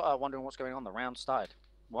I'm sort of wondering what's going on. The round started.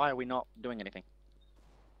 Why are we not doing anything?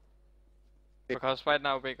 Because right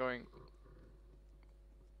now we're going.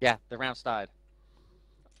 Yeah, the round started.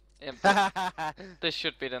 Yeah, this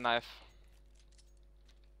should be the knife.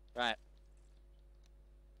 Right.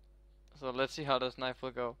 So let's see how this knife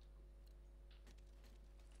will go.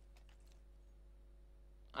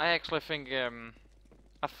 I actually think I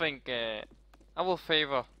will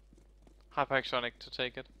favor HyperXonic to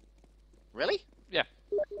take it. Really? Yeah.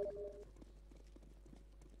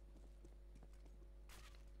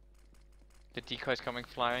 The decoy's coming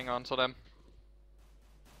flying onto them.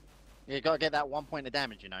 You gotta get that 1 point of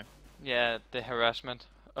damage, you know. Yeah, the harassment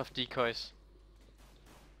of decoys.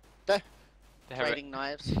 Trading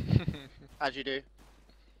knives, as you do.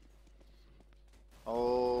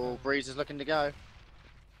 Oh, Breeze is looking to go.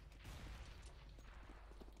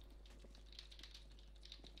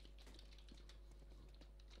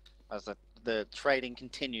 As the trading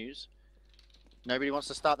continues. Nobody wants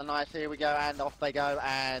to start the knife. Here we go, and off they go,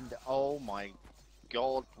 and oh my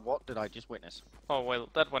god, what did I just witness? Oh well,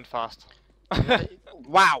 that went fast.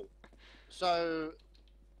 Wow. So,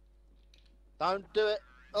 don't do it.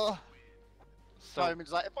 Ugh. So,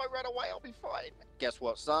 Simon's like, if I run away, I'll be fine. Guess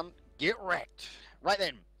what, son? Get wrecked. Right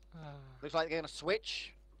then. Looks like they're going to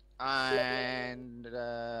switch. And,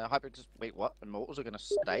 wait, what? Immortalz are going to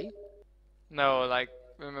stay? no, like,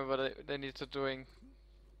 remember they need to doing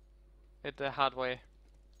it the hard way.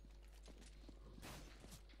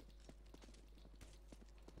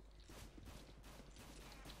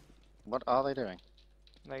 What are they doing?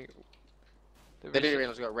 Like, They didn't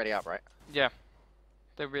realize we got ready up, right? Yeah,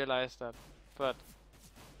 they realized that, but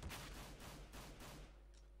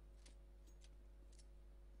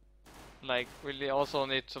like, we also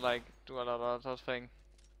need to like do a lot of other thing.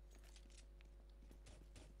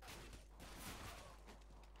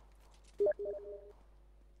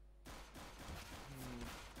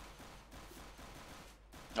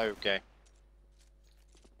 Okay.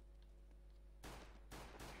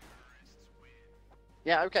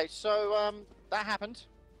 Yeah, okay, so, that happened.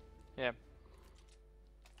 Yeah.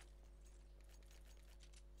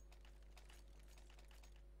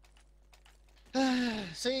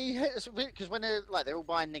 see, because when they're all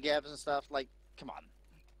buying Negevs and stuff, like, come on.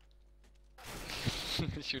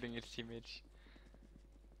 Shooting its teammates.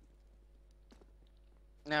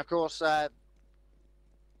 Now, of course,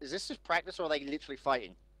 is this just practice or are they literally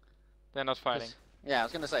fighting? They're not fighting. Yeah, I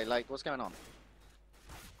was gonna say, like, what's going on?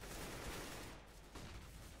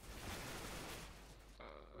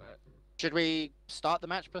 Should we start the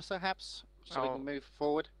match, perhaps, so we can move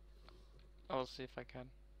forward? I'll see if I can.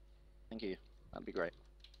 Thank you. That'd be great.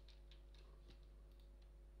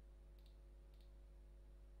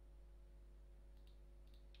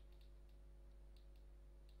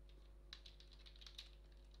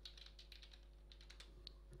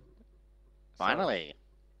 Finally.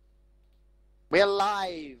 We're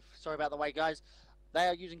live! Sorry about the wait, guys. They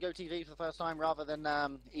are using GoTV for the first time rather than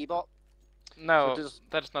eBot. No, so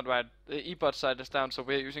that's not right. The eBot side is down, so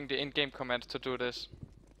we're using the in-game commands to do this.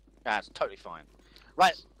 That's totally fine.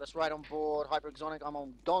 Right, let's ride on board HyperXonic. I'm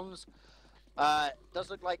on Don's. Does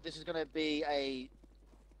look like this is going to be a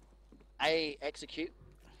execute.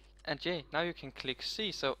 And Jay, now you can click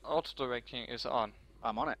C, so auto-directing is on.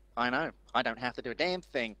 I'm on it. I know. I don't have to do a damn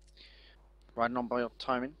thing. Riding on board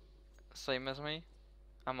timing. Same as me.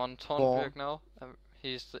 I'm on Tornberg now.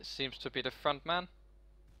 He seems to be the front man.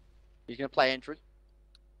 He's going to play entry.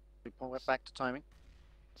 We pull it back to timing.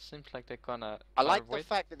 Seems like they're gonna. I like the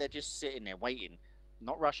fact that they're just sitting there waiting,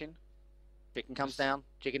 not rushing. Chicken comes down.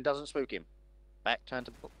 Chicken doesn't spook him. Back turn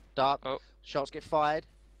to dark. Oh. Shots get fired.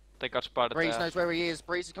 They got spotted. Breeze knows where he is.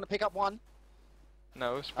 Breeze is going to pick up one.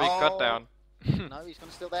 No, Breeze got down. No, he's going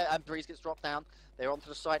to still there. And Breeze gets dropped down. They're onto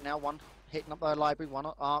the site now. One hitting up the library, one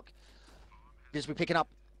arc. Gillespie picking up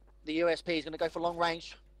the USP. He's going to go for long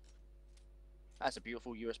range. That's a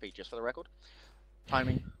beautiful USP, just for the record.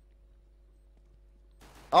 Timing.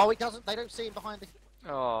 Oh, he doesn't. They don't see him behind the.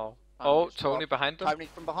 Oh. Oh, Tony behind them. Tony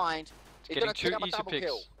from behind. He's going to pick up a double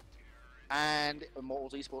kill. And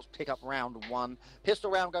Immortalz eSports pick up round one. Pistol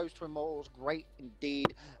round goes to Immortalz. Great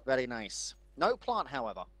indeed. Very nice. No plant,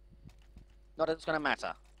 however. Not that it's going to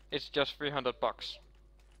matter. It's just $300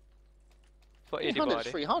 for anybody.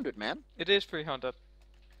 300, man. It is 300.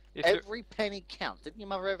 Every penny counts. Didn't your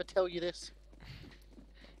mother ever tell you this?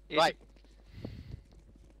 Right.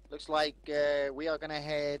 Looks like we are going to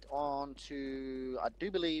head on to, I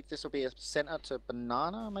do believe this will be a center to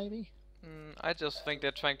Banana, maybe? I just think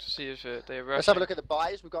they're trying to see if they're rushing. Let's have a look at the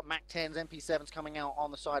buys. We've got Mac 10s, MP7s coming out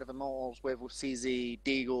on the side of Immortalz with CZ,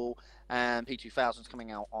 Deagle, and P2000s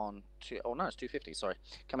coming out on to, oh no, it's 250, sorry.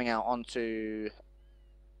 Coming out onto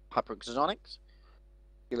HyperXonic.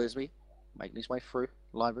 Gillespie making his way through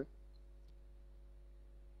library.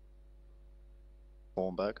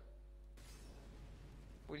 Bornberg.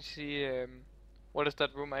 We see, what is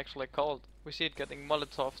that room actually called? We see it getting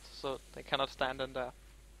Molotoved, so they cannot stand in there.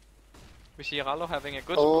 We see Rallo having a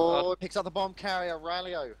good spot. Picks up the bomb carrier,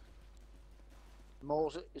 Rallio.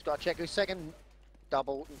 Moores has got to check his second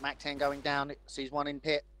double. Mac 10 going down, sees one in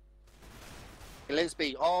pit.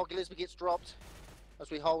 Gillespie, Gillespie gets dropped as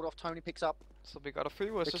we hold off. Tony picks up. So we got a 3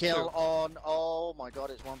 versus 2. The kill on, oh my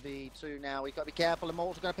god, it's 1v2 now. We've got to be careful.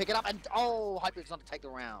 Immortalz are going to pick it up, and HyperXonic take the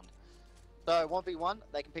round. So 1v1,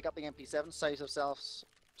 they can pick up the MP7, saves themselves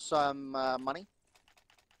some money.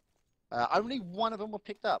 Only one of them were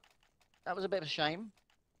picked up. That was a bit of a shame.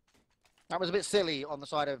 That was a bit silly on the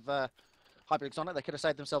side of HyperXonic. They could have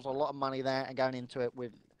saved themselves a lot of money there, and going into it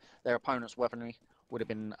with their opponent's weaponry would have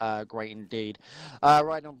been great indeed.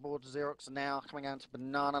 Riding on board Xerox now, coming out to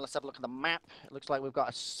Banana. Let's have a look at the map. It looks like we've got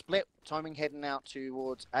a split. Timing heading out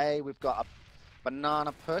towards A. We've got a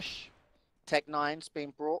Banana push. Tech 9's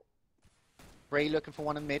being brought. Bree looking for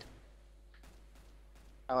one in mid.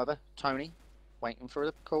 However, Tony waiting for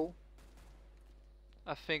the call.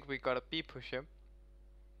 I think we got a B push him.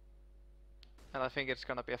 And I think it's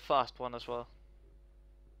gonna be a fast one as well.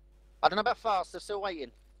 I don't know about fast, they're still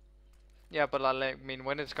waiting. Yeah, but I mean,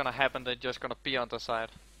 when it's gonna happen, they're just gonna be on the side.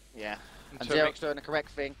 Yeah, and Xerox doing the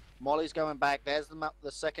correct thing. Molly's going back. There's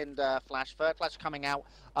the second flash. Third flash coming out.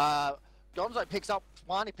 Gonzo picks up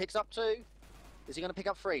one, he picks up two. Is he gonna pick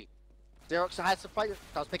up three? Xerox has to play,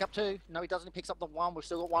 does pick up two. No, he doesn't, he picks up the one. We've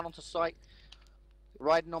still got one onto site.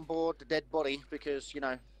 Riding on board the dead body because, you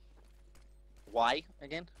know, why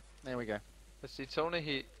again? There we go. Let's see,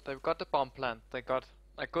 Tony, they've got the bomb plant. They got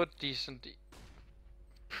a good, decent,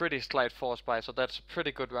 pretty slight force buy, so that's a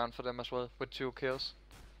pretty good round for them as well, with 2 kills.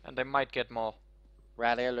 And they might get more.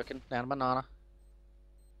 Rally looking down a Banana.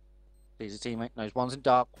 He's a teammate, knows one's in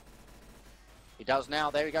dark. He does now,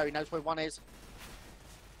 there we go, he knows where one is.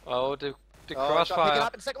 Oh, the crossfire. Pick it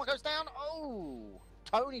up and the second one goes down. Oh,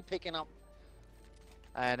 Tony picking up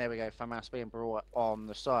And there we go. FAMAS being brought on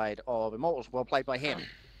the side of Immortalz. Well played by him.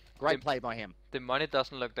 Great play by him. The money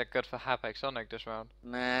doesn't look that good for HyperXonic this round.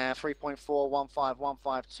 Nah,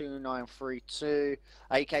 3.415152932.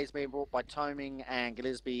 AK's being brought by Toming and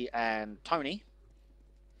Gillespie and Tony.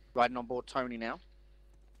 Riding on board Tony now.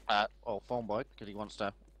 Or Thornboy, because he wants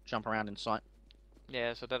to jump around in sight.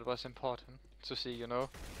 Yeah, so that was important to see, you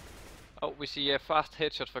know. Oh, we see a fast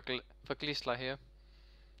headshot for Glisler here.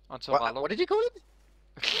 On What did you call it?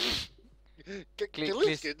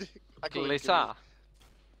 Glisar.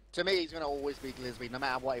 To me, he's going to always be Gillespie, no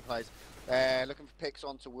matter what he plays. Looking for picks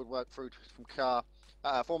onto Woodwork through from Car.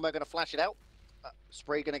 Thornboy going to flash it out.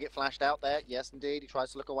 Spree going to get flashed out there. Yes, indeed. He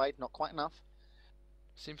tries to look away. Not quite enough.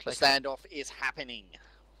 Seems The like standoff is happening.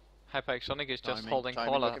 HyperXonic is just Timing, holding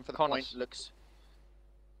looking for the corners. point.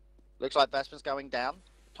 Looks like Vesper's going down.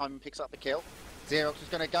 Timing picks up the kill. Xerox is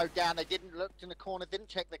going to go down. They didn't look in the corner, didn't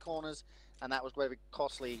check the corners, and that was very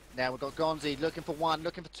costly. Now we've got Gonzi looking for one,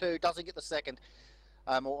 looking for two, doesn't get the second.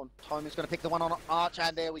 Timing's going to pick the one on Arch,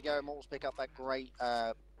 and there we go. Immortalz pick up that great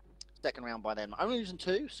second round by them. Only losing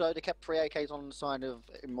two, so they kept 3 AKs on the side of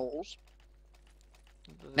Immortalz.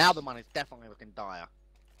 Now the money's definitely looking dire.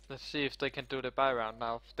 Let's see if they can do the buy round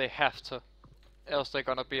now. They have to. Else they're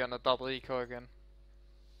gonna be on a double eco again.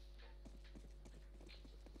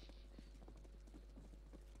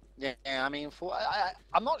 Yeah, I mean,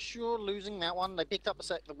 I'm not sure losing that one. They picked up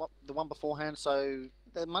the one beforehand, so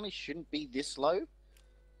the money shouldn't be this low.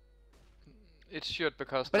 It should,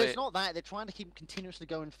 because But it's not that. They're trying to keep continuously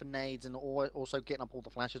going for nades and also getting up all the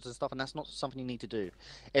flashes and stuff, and that's not something you need to do.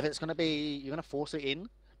 If it's going to be, you're going to force it in,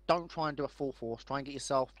 don't try and do a full force. Try and get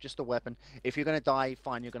yourself just a weapon. If you're going to die,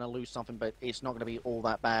 fine, you're going to lose something, but it's not going to be all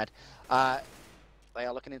that bad. They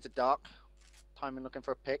are looking into dark. Timing looking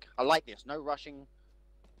for a pick. I like this. No rushing.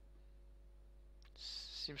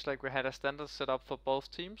 Seems like we had a standard set up for both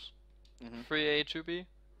teams. 3A, 2B.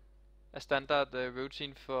 A standard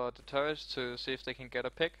routine for the turrets to see if they can get a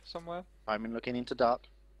pick somewhere. Timing looking into dark.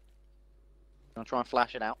 Gonna try and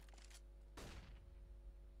flash it out.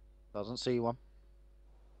 Doesn't see one.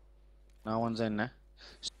 No one's in there.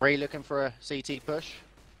 Spree looking for a CT push.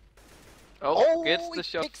 Oh, gets the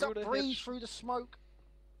shot picks through up the Breeze hitch. through the smoke.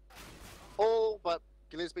 Oh, but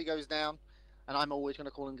Gillespie goes down, and I'm always going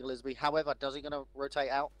to call him Gillespie. However, does he going to rotate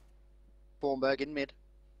out? Thornberg in mid.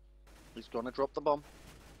 He's going to drop the bomb.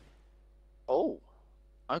 Oh,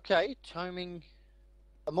 okay. Toming.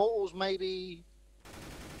 Immortalz maybe.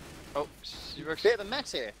 Oh, Xerox. Bit of a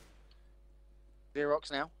mess here.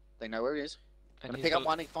 Xerox now. They know where he is. Gonna pick up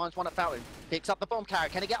one. He finds one at Fountain. Picks up the bomb carrier.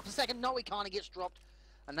 Can he get up for second? No, he can't. He gets dropped.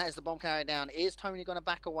 And that is the bomb carrier down. Is Tony going to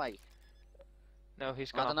back away? No,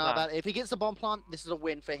 he's I gonna don't know plant. about it. If he gets the bomb plant, this is a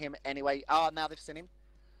win for him anyway. Ah, now they've seen him.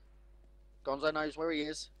 Gonzo knows where he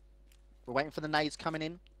is. We're waiting for the nades coming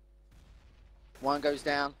in. One goes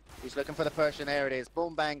down. He's looking for the push, and there it is.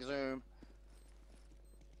 Boom, bang, zoom.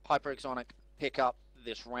 HyperXonic pick up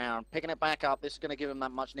this round. Picking it back up. This is going to give him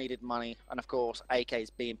that much needed money. And of course, AK's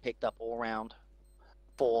being picked up all round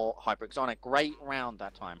for HyperXonic. Great round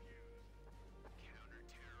that time.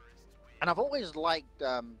 And I've always liked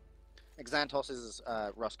Xantos's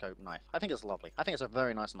Rustcoat knife. I think it's lovely. I think it's a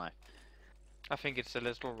very nice knife. I think it's a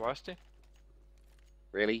little rusty.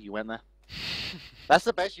 Really? You went there? That's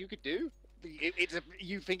the best you could do?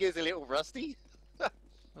 You think it's a little rusty?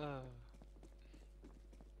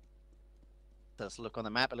 Let's look on the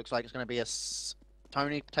map. It looks like it's going to be a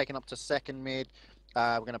Tony taking up to second mid.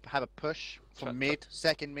 We're going to have a push from mid,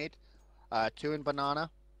 second mid. 2 in banana.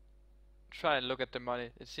 Try and look at the money.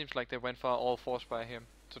 It seems like they went for all force by him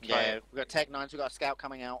to try. Yeah, we've got Tech 9s. We've got a scout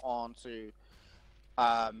coming out on to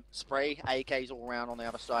Spray. AK's all around on the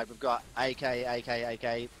other side. We've got AK,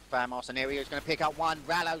 Famos, and here he is going to pick up one.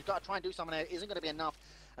 Rallo's got to try and do something there. It isn't going to be enough.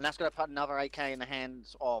 And that's going to put another AK in the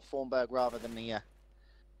hands of Thornberg rather than the...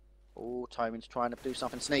 Oh, Toman's trying to do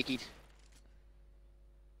something sneaky.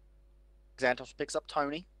 Xantos picks up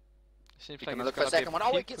Tony. Seems He's like going to it's look for a gonna be second one.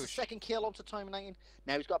 Oh, he peak gets a push. second kill onto Tominating.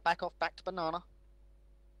 Now he's got to back off back to Banana.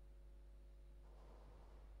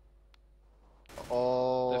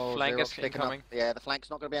 Oh, The flank Xerox is picking up. incoming. Yeah, the flank's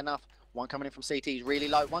not going to be enough. One coming in from CT is really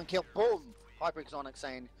low. One kill. Boom! HyperXonic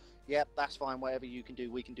saying, yep, that's fine. Whatever you can do,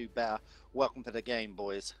 we can do better. Welcome to the game,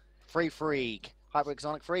 boys. Free.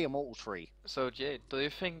 HyperXonic free, Immortalz free. So Jay, do you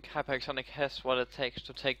think HyperXonic has what it takes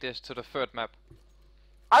to take this to the third map?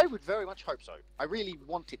 I would very much hope so. I really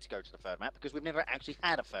want it to go to the third map because we've never actually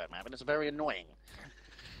had a third map and it's very annoying.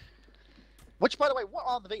 Which, by the way, what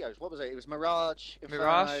are the videos? What was it? It was Mirage, Inferno.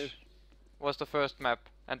 Mirage was the first map,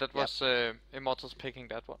 and that was Immortalz picking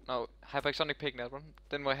that one. No, HyperXonic picking that one.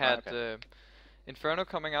 Then we had Inferno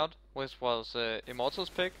coming out, which was Immortal's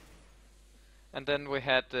pick. And then we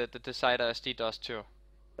had the Decider SD Dust 2.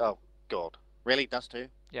 Oh, God. Really? Dust 2?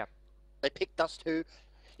 Yeah. They picked Dust 2.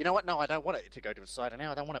 You know what? No, I don't want it to go to Decider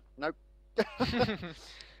now. I don't want it. Nope.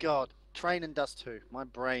 God. Train and Dust 2. My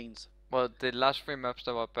brains. Well, the last 3 maps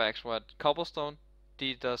that were backs were Cobblestone,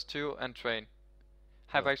 D Dust 2, and Train.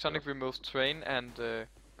 HyperXonic removed Train and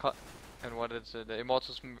what is it? The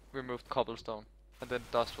Immortals removed Cobblestone. And then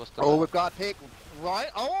Dust was the we've got a pick. Right.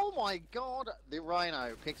 Oh my God. The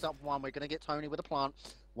Rhino picks up 1. We're going to get Tony with a plant.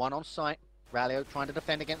 1 on site. Rallio trying to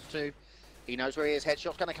defend against 2. He knows where he is.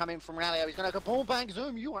 Headshot's going to come in from Rallio. He's going to go boom, bang,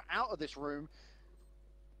 zoom. You are out of this room.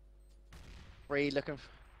 3 looking.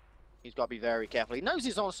 He's got to be very careful. He knows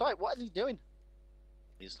he's on site. What is he doing?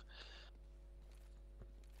 He's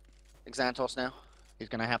Xantos now. He's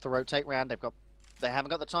going to have to rotate round. They haven't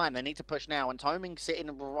got the time. They need to push now. And Toming sitting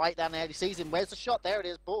right down there. He sees him. Where's the shot? There it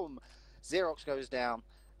is. Boom. Xerox goes down.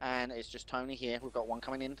 And it's just Tony here. We've got 1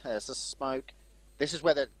 coming in. There's the smoke. This is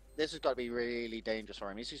where this has got to be really dangerous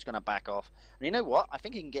for him. He's just going to back off. And you know what? I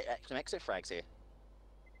think he can get some exit frags here.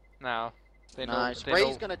 No.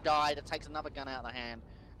 Spray's going to die. That takes another gun out of the hand.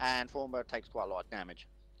 And Thornberg takes quite a lot of damage.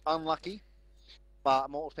 Unlucky. But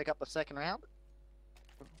Immortals pick up the 2nd round.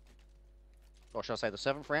 Or should I say the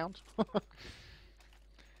 7th round?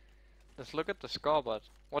 Let's look at the scoreboard.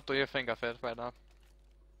 What do you think of it right now?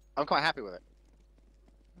 I'm quite happy with it.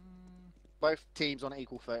 Both teams on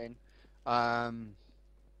equal footing.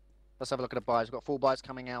 Let's have a look at the buys. We've got 4 buys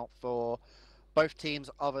coming out for both teams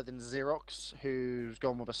other than Xerox, who's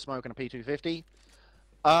gone with a smoke and a P250.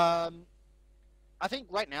 I think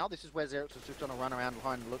right now this is where Xerox is just going to run around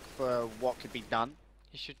behind and look for what could be done.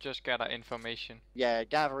 He should just gather information. Yeah,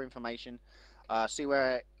 gather information. See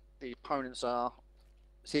where the opponents are.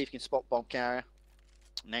 See if you can spot bomb carrier.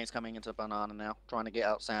 Nate's coming into banana now, trying to get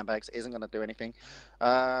out sandbags. Isn't going to do anything.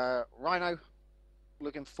 Rhino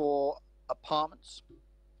looking for apartments.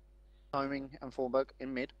 Homing and Thornberg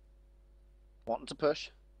in mid. Wanting to push.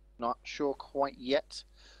 Not sure quite yet.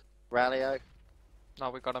 Rallio.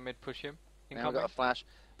 Now we got a mid push him. Now we got a flash.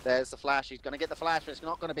 There's the flash. He's going to get the flash, but it's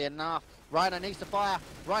not going to be enough. Rhino needs to fire.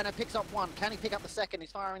 Rhino picks up 1. Can he pick up the 2nd?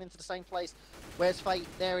 He's firing into the same place. Where's Fate?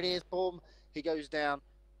 There it is. Boom. He goes down.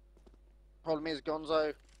 Problem is,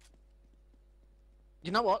 Gonzo.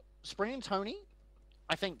 You know what? Spring and Tony,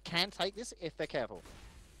 I think, can take this if they're careful.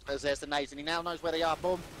 As there's the nades, and he now knows where they are.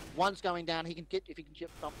 Boom. 1's going down. He can get, if he can chip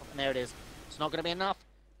up, and there it is. It's not going to be enough.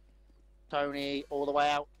 Tony all the way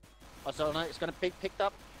out. I don't know. It's going to be picked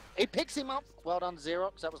up. He picks him up. Well done,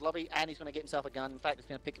 Xerox. That was lovely. And he's going to get himself a gun. In fact, he's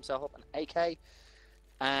going to pick himself up an AK.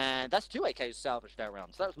 And that's 2 AKs salvaged that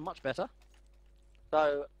round. So that was much better.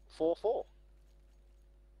 So, 4-4.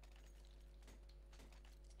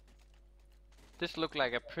 This looked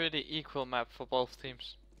like a pretty equal map for both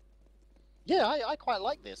teams. Yeah, I quite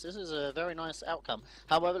like this. This is a very nice outcome.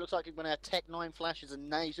 However, it looks like you're going to have Tech 9 flashes and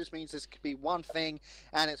nades. This means this could be one thing,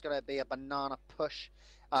 and it's going to be a banana push.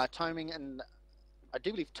 Toming and I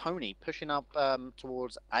do believe Tony pushing up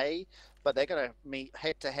towards A, but they're going to meet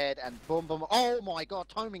head to head and boom, boom. Oh my God,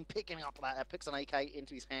 Toming picking up that. Picks an AK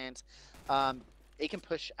into his hands. He can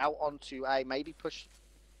push out onto A, maybe push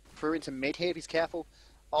through into mid here if he's careful.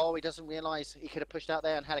 Oh, he doesn't realise he could have pushed out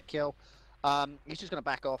there and had a kill. He's just going to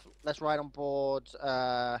back off. Let's ride on board.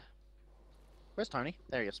 Where's Tony?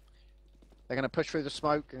 There he is. They're going to push through the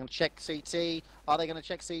smoke. They're going to check CT. Are they going to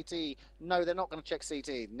check CT? No, they're not going to check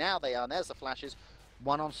CT. Now they are. And there's the flashes.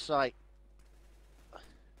 1 on site.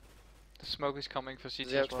 The smoke is coming for CT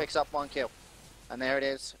Xerox as well. picks up 1 kill. And there it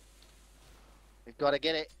is. We've got to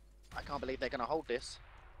get it. I can't believe they're going to hold this.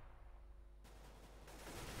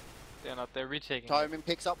 They're not. They're retaking. Toman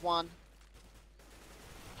picks up 1.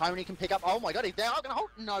 Tony can pick up. Oh my God, they're going to hold.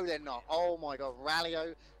 No, they're not. Oh my God,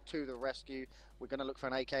 Rallio to the rescue. We're going to look for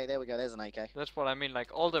an AK. There we go. There's an AK. That's what I mean. Like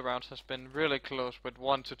all the rounds has been really close, with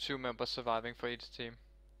 1 to 2 members surviving for each team.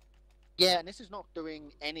 Yeah, and this is not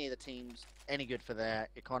doing any of the teams any good for their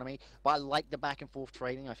economy. But I like the back and forth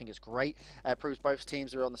trading. I think it's great. It proves both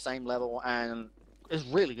teams are on the same level, and it's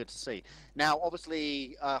really good to see. Now,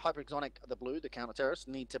 obviously, HyperXonic, the blue, the counter-terrorists,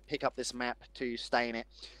 need to pick up this map to stay in it.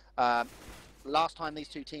 Last time these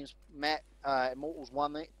two teams met, Immortalz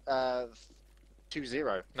won it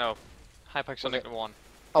 2-0. No, HyperXonic won.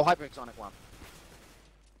 Oh, HyperXonic won.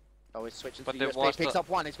 Oh, he's switching to But the there USB. was Picks up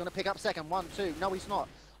 1. He's going to pick up 2nd. 1, 2. No, he's not.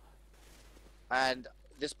 And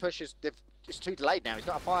this push is it's too delayed now. He's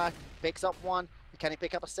got a fire. Picks up 1. Can he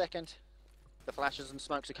pick up a 2nd? The flashes and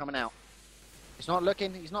smokes are coming out. He's not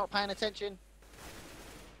looking. He's not paying attention.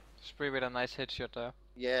 Spree with a nice headshot there.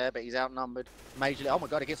 Yeah, but he's outnumbered majorly. Oh my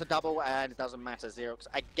god, he gets a double, and it doesn't matter. Xerox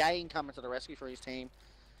again coming to the rescue for his team.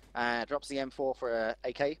 Drops the M4 for a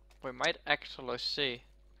AK. We might actually see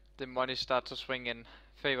the money start to swing in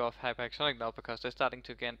favor of HyperXonic now because they're starting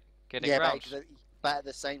to getting rounds. But at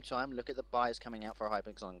the same time, look at the buyers coming out for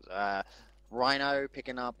HyperXonic. Rhino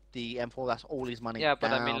picking up the M4. That's all his money. Yeah, but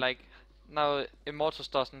down. I mean, like, now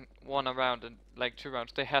Immortalz doesn't want a round in like 2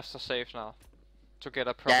 rounds. They have to save now to get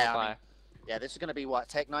a proper buy. Yeah, this is going to be what?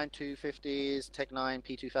 Tech 9 250s, Tech 9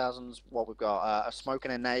 P2000s. What we've got? A smoke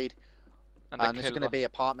and a nade. And this is going to be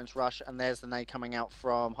Apartments Rush, and there's the nade coming out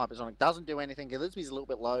from HyperXonic. Doesn't do anything. Gillespie's a little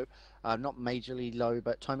bit low. Not majorly low,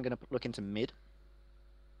 but Tommy going to look into mid.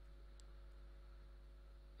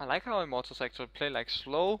 I like how Immortalz actually play like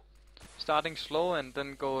slow, starting slow and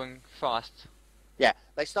then going fast. Yeah,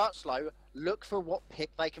 they start slow, look for what pick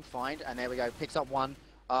they can find, and there we go, picks up one.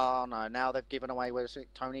 Oh no, now they've given away. Where's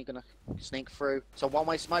Tony gonna sneak through? So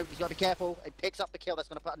one-way smoke, he's gotta be careful. He picks up the kill, that's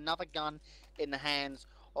gonna put another gun in the hands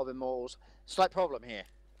of Immortalz. Slight problem here.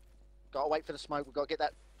 Gotta wait for the smoke, we've gotta get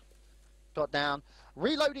that shot down.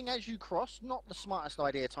 Reloading as you cross, not the smartest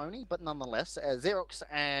idea, Tony, but nonetheless, Xerox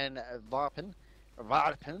and Varpin.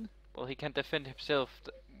 Well, he can defend himself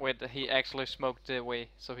when he actually smoked the way,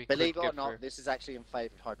 so he Believe could it or get not, through. this is actually in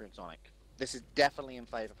favour of HyperXonic. This is definitely in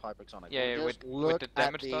favour of HyperXonic. Yeah, with the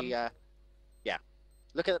damage done. Yeah,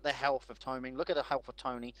 look at the health of Toming. Look at the health of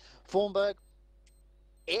Tony. Thornburg,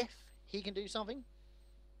 if he can do something,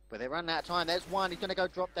 but they're running out of time. There's one. He's going to go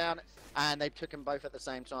drop down, and they took them both at the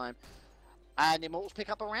same time. And Immortalz pick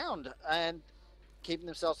up a round and keeping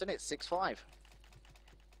themselves in it. 6-5.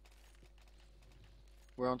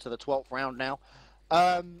 We're on to the 12th round now.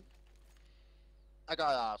 I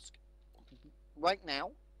gotta ask. Right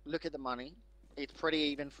now, look at the money. It's pretty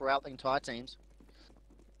even throughout the entire teams.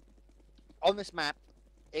 On this map,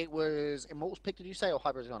 it was Immortalz pick, did you say, or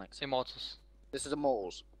HyperXonic? Immortalz. This is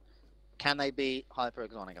Immortalz. Can they beat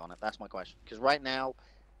HyperXonic on it? That's my question. Because right now,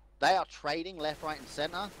 they are trading left, right, and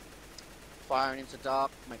center. Firing into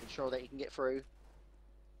dark, making sure that he can get through.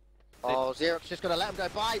 Oh, Xerox just going to let him go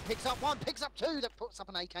by. Picks up one, picks up two. That puts up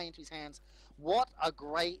an AK into his hands. What a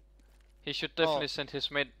great... He should definitely send his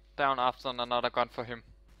mate down after another gun for him.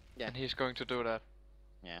 Yeah. And he's going to do that.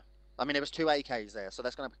 Yeah. I mean, there was 2 AKs there, so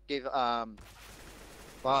that's going to give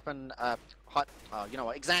Varpen, you know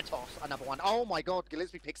what, Xantos another one. Oh my god,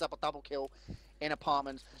 Gillespie picks up a double kill in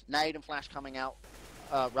Apartments. Nade and flash coming out.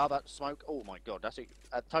 Rubber, smoke. Oh my god, that's it.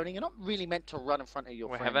 Tony, you're not really meant to run in front of your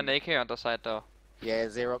friend. We have an AK on the side though. Yeah,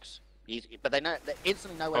 Xerox. But they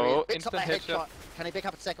instantly know where he is. Picks up the headshot. Can he pick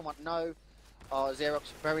up a second one? No. Oh,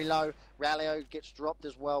 Xerox, very low. Rallio gets dropped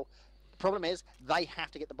as well. The problem is, they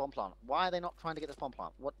have to get the bomb plant. Why are they not trying to get this bomb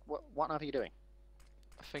plant? What on earth are you doing?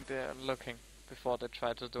 I think they're looking before they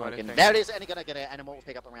try to do anything. There it is, and he's going to get an Immortalz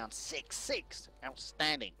pick up around 6-6.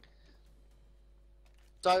 Outstanding.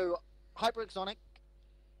 So, HyperXonic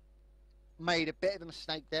made a bit of a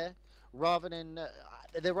mistake there. Rather than...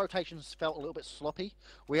 their rotations felt a little bit sloppy.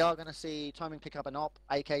 We are going to see Timing pick up an op.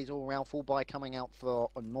 AKs all around, full buy coming out for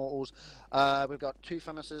Immortalz. We've got 2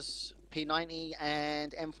 Famouses, P90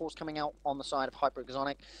 and M4s coming out on the side of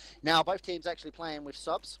HyperXonic. Now, both teams actually playing with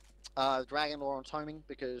subs. Dragon Law on Toming,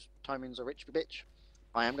 because Toming's a rich bitch.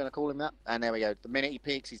 I am going to call him that. And there we go. The minute he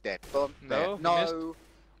peeks, he's dead. Boom. No,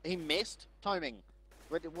 he missed. Toming.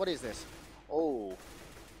 What is this? Oh.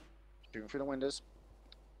 Shooting through the windows.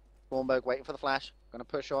 Thornburg waiting for the flash. Gonna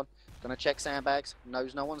push on. Gonna check sandbags.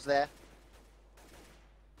 Knows no one's there.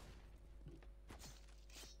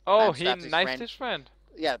 Oh, he knifed his friend.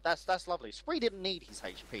 Yeah, that's lovely. Spree didn't need his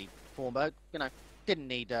HP. Thornburg, you know, didn't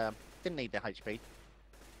need the HP.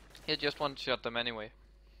 He just one-shot them anyway.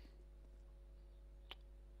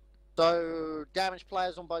 So damaged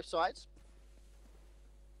players on both sides.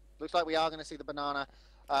 Looks like we are going to see the banana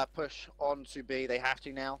push on to B. They have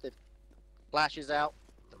to now. They've flashes out.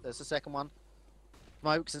 There's the second one.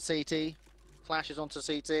 Smokes and CT. Flashes onto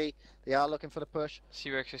CT. They are looking for the push.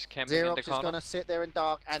 Xerox is camping in the Xerox corner. is going to sit there in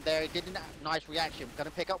dark, and there he did a nice reaction. Going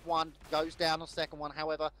to pick up one, goes down on the second one.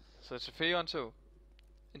 However, so it's a 3-on-2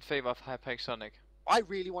 in favor of HyperXonic. I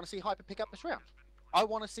really want to see Hyper pick up this round. I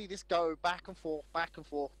want to see this go back and forth, back and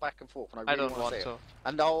forth, back and forth. And I really don't want to.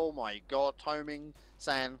 And oh my god, Toming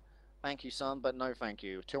saying, thank you, son, but no thank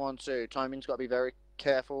you. 2-on-2. Toming's got to be very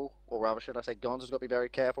careful, or rather, should I say, Gonza's got to be very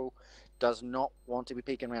careful. Does not want to be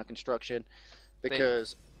peeking around construction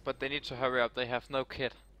because. But they need to hurry up. They have no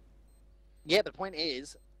kit. Yeah, but the point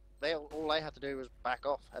is, all they have to do is back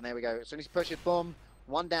off, and there we go. As soon as he pushes, boom,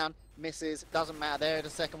 one down, misses, doesn't matter. There, the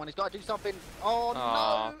second one, he's got to do something. Oh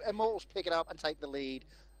no! Immortalz pick it up and take the lead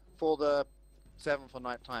for the 7th or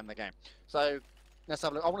 9th time in the game. So Let's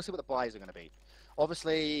have a look. I want to see what the buys are going to be.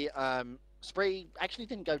 Obviously, Spree actually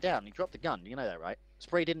didn't go down. He dropped the gun. You know that, right?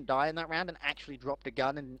 Spree didn't die in that round and actually dropped a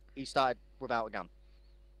gun, and he started without a gun.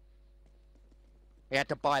 He had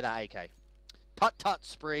to buy that AK. Tut,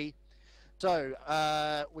 Spree. So,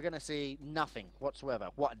 we're going to see nothing whatsoever.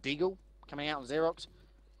 What, a Deagle coming out on Xerox?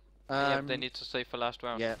 Yep, they need to save for last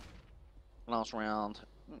round. Yeah. Last round.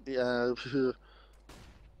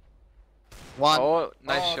 One. Oh,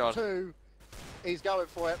 nice shot. Two. He's going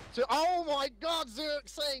for it. Two. Oh my god, Xerox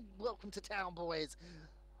saying, welcome to town, boys.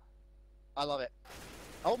 I love it.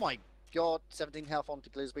 Oh my god, 17 health onto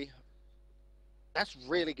Glisby. That's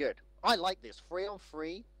really good. I like this.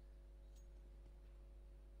 3-on-3.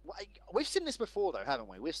 We've seen this before, though, haven't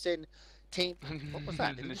we? We've seen team. What was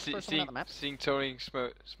that? Did we throw someone out the map? Seeing Tony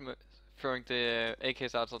throwing the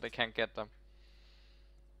AKs out so they can't get them.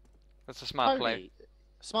 That's a smart play.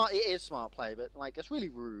 Smart. It is smart play, but like it's really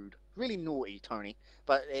rude, really naughty, Tony.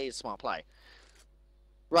 But it is smart play.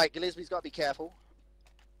 Right, Gillespie's got to be careful.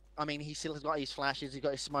 I mean, he still has got his flashes, he's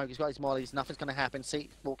got his smoke, he's got his mollies. Nothing's going to happen.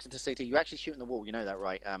 Walks into CT. You're actually shooting the wall. You know that,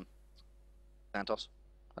 right, Santos?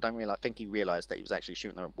 I don't really think he realised that he was actually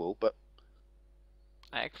shooting the wall, but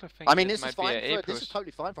I actually think. I mean, this is fine. This is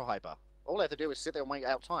totally fine for Hyper. All they have to do is sit there and wait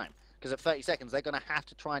out time. Because at 30 seconds, they're going to have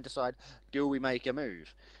to try and decide, do we make a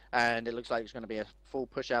move? And it looks like it's going to be a full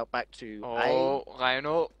push out back to A. Oh,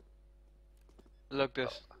 Rhino. Look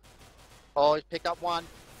this. Oh, he's picked up one.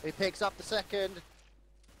 He picks up the second.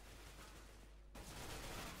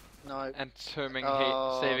 No. And saving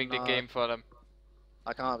the game for them.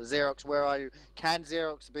 I can't. Xerox, where are you? Can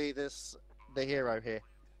Xerox be the hero here?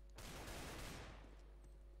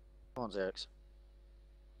 Come on, Xerox.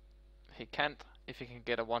 He can't if he can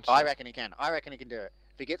get a one I shot. reckon he can. I reckon he can do it.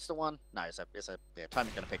 If he gets the one, no, yeah,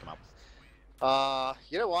 Tommy's gonna pick him up.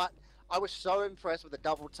 You know what? I was so impressed with the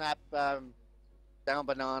double tap down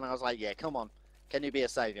banana. I was like, yeah, come on, can you be a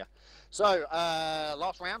savior? So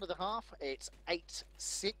last round of the half, it's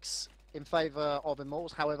 8-6 in favour of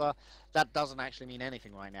Immortalz. However, that doesn't actually mean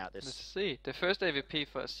anything right now. Let's see. The first AVP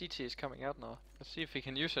for CT is coming out now. Let's see if he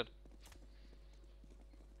can use it.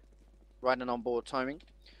 Riding on board Toming.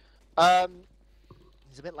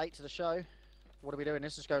 He's a bit late to the show. What are we doing?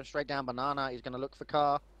 This is going straight down banana. He's going to look for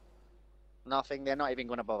car. Nothing. They're not even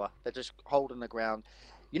going to bother. They're just holding the ground.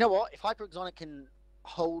 You know what? If HyperXonic can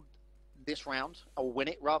hold this round, or win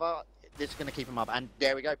it rather, this is going to keep him up. And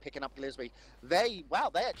there we go, picking up Gillespie. They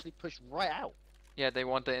actually pushed right out. Yeah, they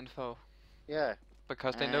want the info. Yeah.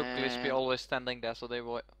 Because they know Gillespie always standing there, so they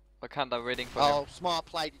were kind of waiting for him. Oh, smart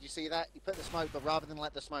play. Did you see that? He put the smoke, but rather than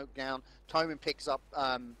let the smoke down, Toman picks up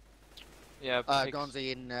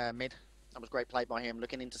Gonzi in mid. That was great play by him.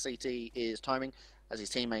 Looking into CT is Toming as his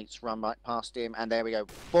teammates run right past him, and there we go.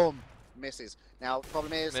 Boom! Misses. Now, the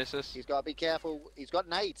problem is, he's got to be careful. He's got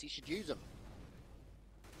nades. He should use them.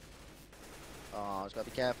 Oh, he's got to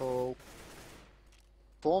be careful.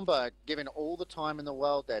 Thornberg giving all the time in the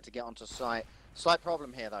world there to get onto site. Slight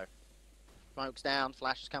problem here, though. Smoke's down,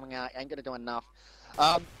 flash is coming out, ain't going to do enough.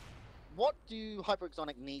 What do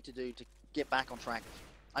HyperXonic need to do to get back on track?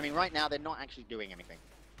 I mean, right now, they're not actually doing anything.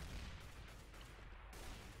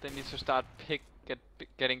 They need to start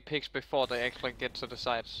getting picks before they actually get to the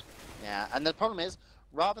sites. Yeah, and the problem is,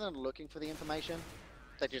 rather than looking for the information,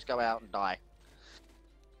 they just go out and die.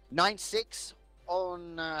 9-6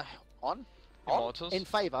 on Immortalz. in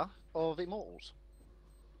favour of Immortalz.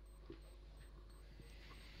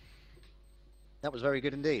 That was very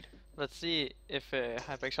good indeed. Let's see if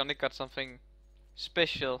HyperXonic got something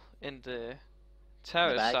special in the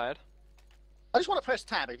terrorist side. I just want to press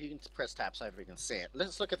tab, if you can press tab so we can see it.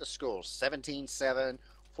 Let's look at the scores. 17-7,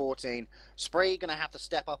 14. Spree going to have to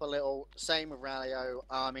step up a little. Same with Rallyo.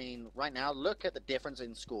 I mean, right now, look at the difference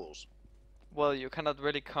in scores. Well, you cannot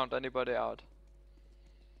really count anybody out.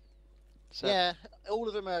 So yeah, all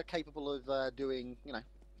of them are capable of doing,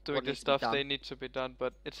 doing the stuff they need to be done,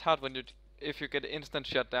 but it's hard when if you get instant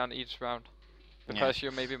shutdown each round. Because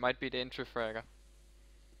you maybe might be the entry fragger.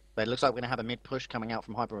 But it looks like we're going to have a mid-push coming out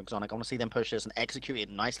from HyperXonic. I want to see them push this and execute it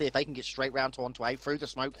nicely. If they can get straight round to onto A through the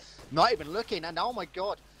smoke, not even looking. And oh my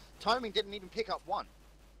god, Toming didn't even pick up one.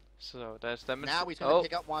 So there's them. Now he's going to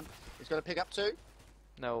pick up one. He's going to pick up two.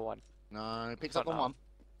 No one. No, he picks up on one.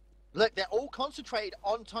 Look, they're all concentrated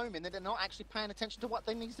on Toming. They're not actually paying attention to what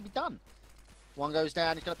needs to be done. One goes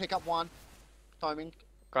down. He's going to pick up one. Toming.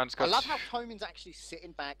 I love how Toming's actually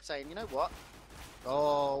sitting back saying, you know what?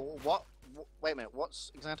 Oh, what? Wait a minute,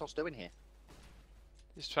 what's Xantos doing here?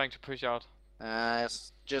 He's trying to push out.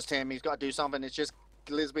 It's just him. He's got to do something. It's just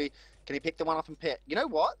Gillespie. Can he pick the one up and pit? You know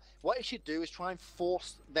what? What he should do is try and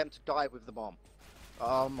force them to die with the bomb.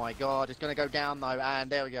 Oh my god, it's going to go down though, and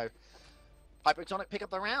there we go. HyperXonic pick up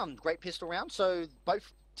the round. Great pistol round. So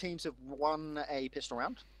both teams have won a pistol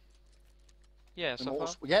round. Yeah, so far.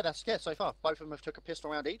 Yeah, so far. Both of them have took a pistol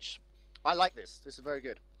round each. I like this. This is very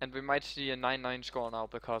good. And we might see a 9-9 score now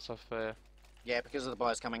because of... yeah, because of the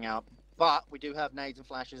buyers coming out. But we do have nades and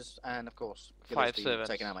flashes, and of course, 5-7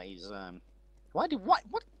 taking out my ease. What?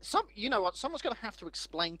 You know what? Someone's going to have to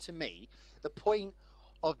explain to me the point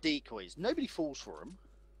of decoys. Nobody falls for them.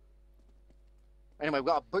 Anyway, we've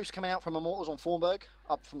got a boost coming out from Immortalz on Thornburg,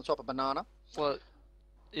 up from the top of Banana. Well,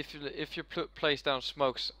 if you place down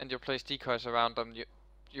smokes and you place decoys around them,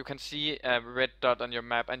 you can see a red dot on your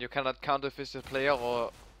map, and you cannot count if it's a player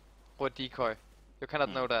or a decoy. You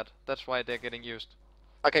cannot know that. That's why they're getting used.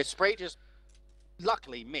 Okay, Spray just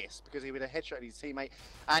luckily missed because he would have headshot his teammate,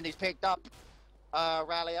 and he's picked up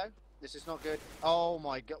Rallio. This is not good. Oh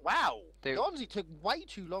my god! Wow, Gonzi took way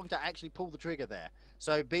too long to actually pull the trigger there.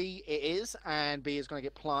 So B it is, and B is going to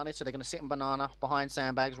get planted. So they're going to sit in Banana behind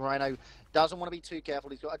sandbags. Rhino doesn't want to be too careful.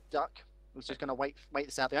 He's got a duck. He's just going to wait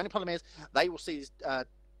this out. The only problem is they will see his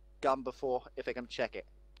gun before if they're going to check it.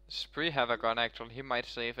 Spree have a gun actually. He might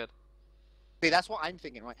save it. See, that's what I'm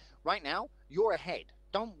thinking. Right now, you're ahead.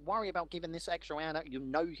 Don't worry about giving this extra round out. You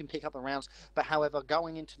know you can pick up the rounds. But however,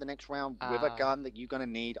 going into the next round with a gun that you're going to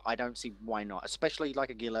need, I don't see why not. Especially like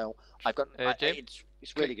a Gilel. I've got... it's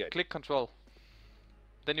really good. Click control.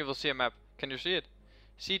 Then you will see a map. Can you see it?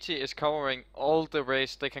 CT is covering all the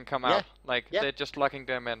rays they can come out. Like, they're just locking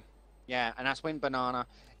them in. Yeah, and that's when Banana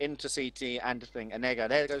into CT and the thing. And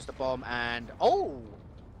there goes the bomb. And... oh!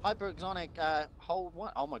 HyperXonic, hold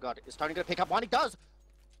one. Oh my god, is Tony going to pick up one? He does!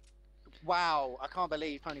 Wow, I can't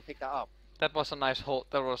believe Tony picked that up. That was a nice hold.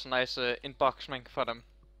 That was a nice inboxing for them.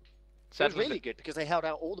 It was really good because they held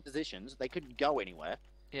out all the positions. They couldn't go anywhere.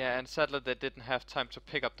 Yeah, and sadly they didn't have time to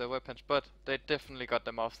pick up their weapons, but they definitely got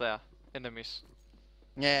them off their enemies.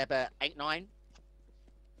 Yeah, but 8-9.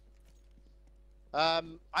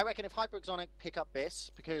 I reckon if HyperXonic pick up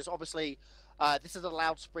this, because obviously this has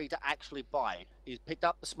allowed Spree to actually buy. He's picked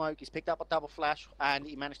up the smoke, he's picked up a double flash, and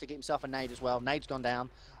he managed to get himself a nade as well. Nade's gone down.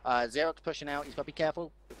 Xerox pushing out, he's got to be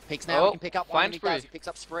careful. Picks now, he can pick up one, and he does. He picks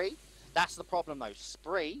up Spree. That's the problem though.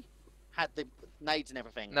 Spree had the nades and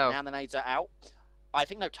everything. No. Now the nades are out. I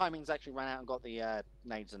think no, Timing's actually ran out and got the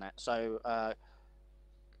nades and that. So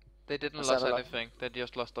they didn't lose anything. They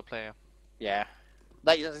just lost the player. Yeah,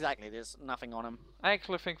 exactly. There's nothing on him. I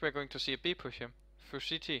actually think we're going to see a B push him through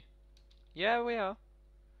CT. Yeah, we are.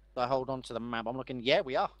 So hold on to the map. I'm looking. Yeah,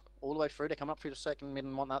 we are. All the way through. They're coming up through the second mid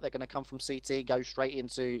and whatnot. They're going to come from CT, go straight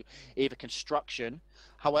into either construction.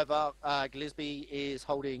 However, Gillespie is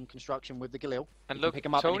holding construction with the Galil. And look, pick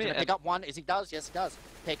him up. Tony, and he's going to pick up one. As he does. Yes, he does.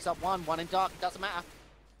 Picks up one. One in dark. Doesn't matter.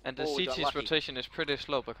 And the CT's rotation is pretty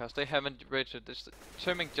slow because they haven't rotated. This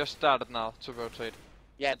Toming just started now to rotate.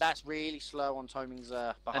 Yeah, that's really slow on Toming's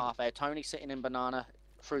behalf there. Tony sitting in Banana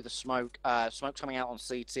through the smoke. Smoke's coming out on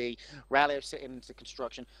CT. Rallio sitting into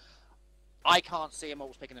construction. I can't see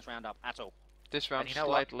Immortalz picking this round up at all. This round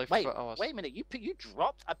slightly for ours. Wait a minute, you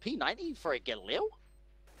dropped a P90 for a Galil?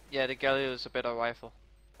 Yeah, the Galil is a better rifle.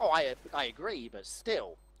 Oh, I agree, but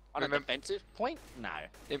still, on a defensive point, no.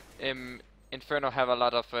 Inferno have a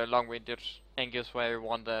lot of long-range angles where you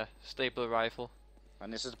want a stable rifle.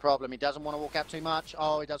 And this is the problem. He doesn't want to walk out too much.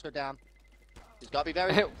 Oh, he does go down. He's got to be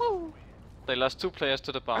very... They lost 2 players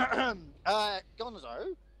to the bomb.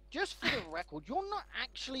 Gonzo, just for the record, you're not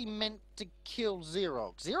actually meant to kill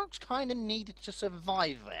Xerox. Xerox kind of needed to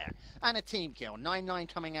survive there. And a team kill.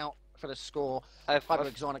 9-9 coming out for the score.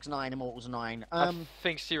 HyperXonic's 9, Immortalz 9. I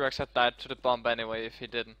think Xerox had died to the bomb anyway if he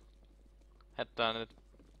didn't. Had done it.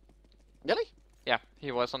 Really? Yeah,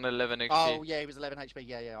 he was on 11 HP. Oh, yeah, he was 11 HP.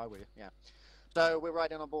 Yeah, I will. Yeah. So we're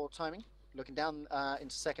riding on board Timing. Looking down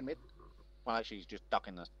into second mid. Well, actually, he's just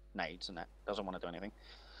ducking the nades and that. Doesn't want to do anything.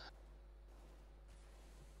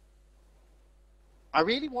 I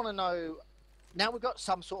really want to know... Now we've got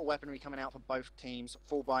some sort of weaponry coming out for both teams.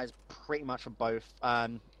 Full buys pretty much for both.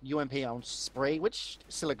 UMP on Spree, which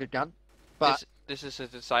is still a good gun. But this is a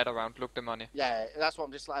decider round. Look the money. Yeah, that's what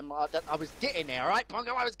I'm just like. I was getting there, alright,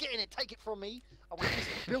 Pongo? I was getting it. Take it from me. I was just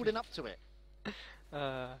building up to it.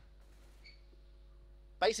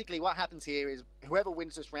 Basically, what happens here is whoever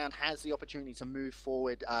wins this round has the opportunity to move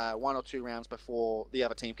forward 1 or 2 rounds before the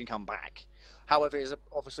other team can come back. However, it's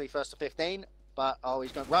obviously first to 15. But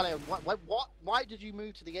he's going. Rallio, what? Why did you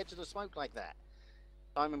move to the edge of the smoke like that?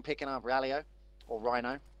 Simon picking up Rallio or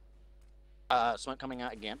Rhino. Smoke coming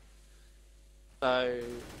out again. So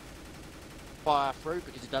fire through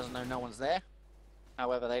because he doesn't know no one's there.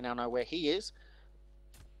 However, they now know where he is.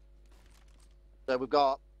 So we've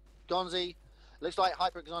got Gonzi. Looks like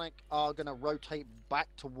HyperXonic are going to rotate back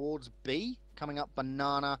towards B, coming up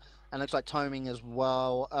Banana, and looks like Toming as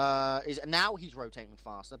well. Now he's rotating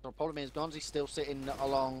faster. The problem is Gonzi's still sitting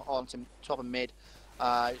along on top of mid.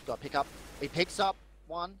 He's got to pick up. He picks up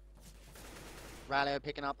one. Rallio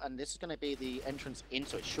picking up, and this is going to be the entrance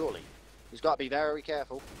into it, surely. He's got to be very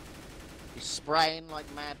careful. He's spraying like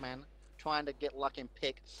a madman, trying to get luck and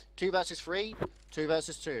pick. 2 versus 3, 2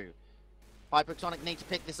 versus 2. HyperXonic need to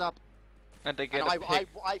pick this up. And they get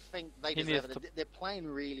I think they deserve it. They're playing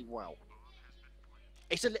really well.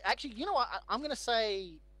 It's actually, you know what? I'm going to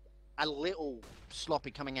say a little sloppy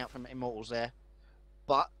coming out from Immortalz there.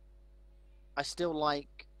 But I still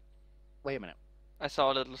like... Wait a minute. I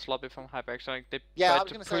saw a little sloppy from HyperXonic. They tried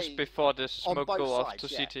to push before the smoke go off to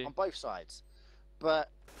CT. On both sides. But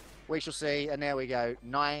we shall see. And there we go.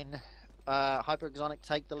 9. HyperXonic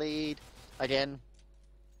take the lead again.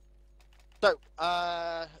 So,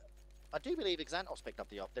 I do believe Xantos picked up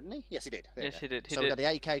the op, didn't he? Yes, he did. Yes, he did. So we got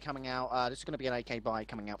the AK coming out. This is going to be an AK buy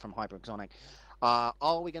coming out from HyperXonic.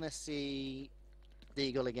 Are we going to see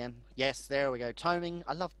Deagle again? Yes, there we go. Toming.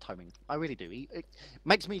 I love Toming. I really do. It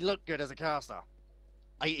makes me look good as a caster.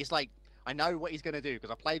 It's like, I know what he's going to do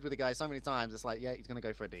because I played with the guy so many times. It's like, yeah, he's going to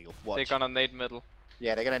go for a Deagle. Watch. They're going to nade middle.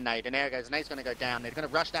 Yeah, they're going to nade. And there it goes. Nade's going to go down. They're going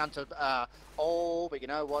to rush down to... but you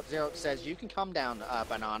know what? Xerox says, you can come down,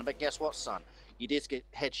 Banana. But guess what, son? You did get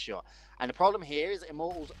headshot. And the problem here is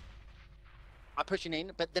Immortalz are pushing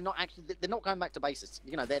in, but they're not going back to bases.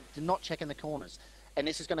 You know, they're not checking the corners. And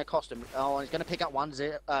this is going to cost him. Oh, he's going to pick up 1.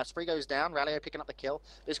 Spree goes down. Rallio picking up the kill.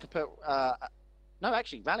 This could put... no,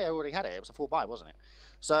 actually, Rallio already had it. It was a 4 buy, wasn't it?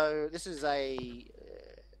 So this is a...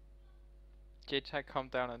 J-Tag, calm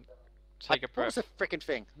down and take a breath. What's the freaking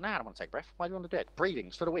thing? Nah, I don't want to take a breath. Why do you want to do it?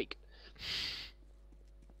 Breathing's for the weak.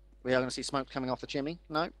 We are going to see smoke coming off the chimney.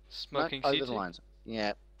 No. Smoking over the lines.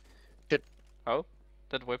 Yeah. Oh,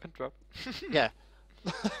 that weapon drop. Yeah.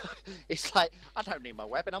 It's like, I don't need my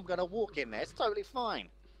weapon. I'm going to walk in there. It's totally fine.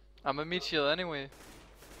 I'm a meat shield anyway.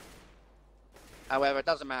 However, it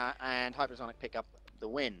doesn't matter, and HyperXonic pick up the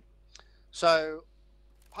win. So,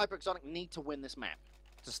 HyperXonic need to win this map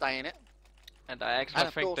to stay in it. And I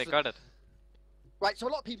actually think they got it. Right, so a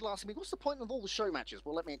lot of people ask me, what's the point of all the show matches?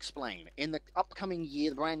 Well, let me explain. In the upcoming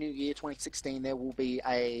year, the brand new year, 2016, there will be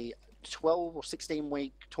a 12 or 16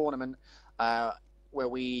 week tournament where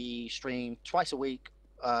we stream twice a week,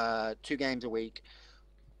 2 games a week,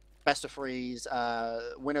 best of 3s.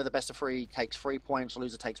 Winner of the best of 3 takes 3 points,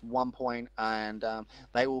 loser takes 1 point, and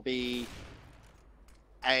they will be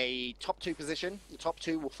a top 2 position. The top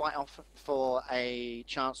 2 will fight off for a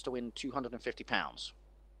chance to win £250.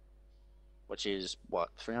 Which is, what,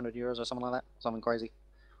 300 euros or something like that? Something crazy.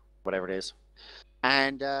 Whatever it is.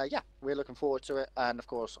 And, yeah, we're looking forward to it. And, of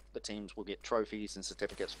course, the teams will get trophies and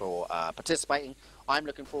certificates for participating. I'm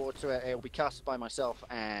looking forward to it. It will be casted by myself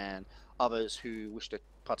and others who wish to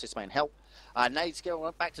participate and help. Nade's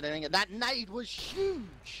skill, back to the thing. That nade was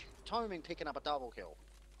huge! Toming picking up a double kill.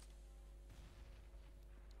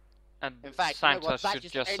 And in fact, Santos you know what? That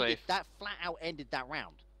should just save. That flat out ended that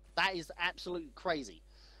round. That is absolutely crazy.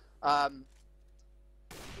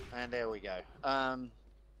 And there we go.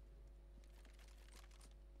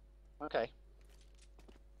 Okay.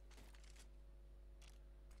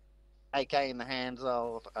 AK in the hands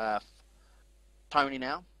of Tony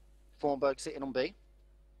now. Thornberg sitting on B.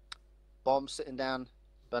 Bomb sitting down.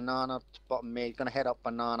 Banana bottom mid. Gonna head up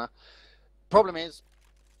Banana. Problem is,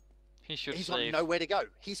 he's got nowhere to go.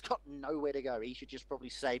 He's got nowhere to go. He should just probably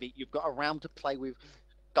save it. You've got a round to play with.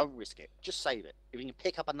 Don't risk it. Just save it. If you can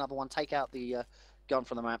pick up another one, take out the gun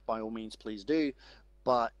from the map, by all means, please do.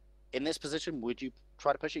 But in this position, would you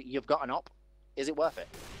try to push it? You've got an op. Is it worth it?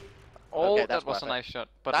 Oh, okay, that was a nice shot.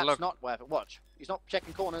 But that's look, not worth it. Watch. He's not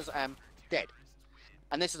checking corners. Dead.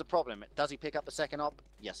 And this is a problem. Does he pick up the second op?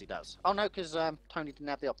 Yes, he does. Oh, no, because Tony didn't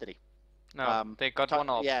have the op, did he? No, they got one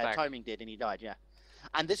op yeah, back. Toming did, and he died, yeah.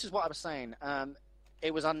 And this is what I was saying.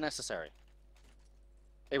 It was unnecessary.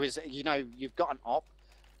 It was, you know, you've got an op.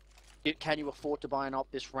 Can you afford to buy an op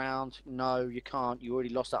this round? No, you can't. You already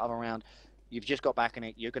lost that other round. You've just got back in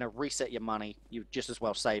it. You're going to reset your money. You're just as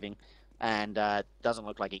well saving. And doesn't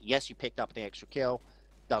look like it. Yes, you picked up the extra kill.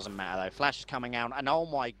 Doesn't matter, though. Flash is coming out. And oh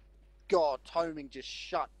my god, Toming just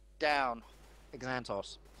shut down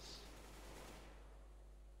Xantos.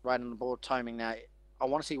 Right on the board, Toming now. I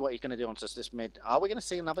want to see what he's going to do on this mid. Are we going to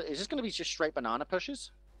see another? Is this going to be just straight banana pushes?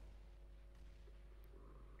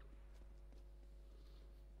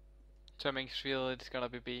 Toming's feel it's gonna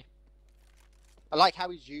be B. I like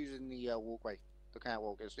how he's using the walkway, the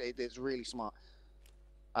catwalk. It's really smart.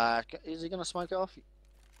 Is he going to smoke it off?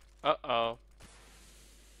 Uh-oh.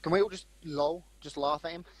 Can we all just just laugh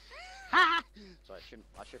at him? Sorry,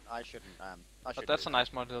 I shouldn't. But that's a nice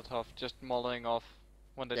Molotov, just mauling off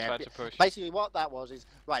when they try to push. Basically, what that was is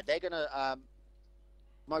right. They're gonna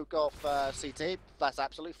smoke off CT. That's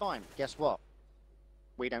absolutely fine. Guess what?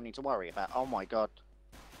 We don't need to worry about. Oh my god.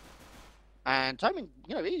 And Tomin,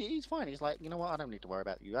 you know, he's fine. He's like, you know what? I don't need to worry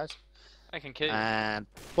about you guys. I can kill you. And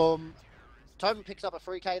boom, Tomin picks up a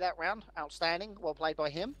 3K that round. Outstanding. Well played by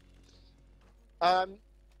him.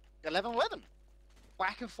 11-11.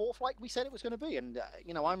 Back and forth like we said it was going to be. And,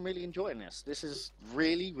 you know, I'm really enjoying this. This is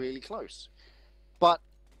really, really close. But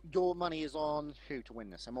your money is on who to win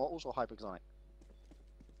this? Immortalz or HyperXonic?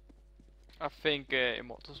 I think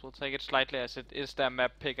Immortalz will take it slightly, as it is their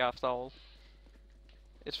map pick after all.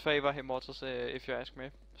 It's favor Immortalz, if you ask me,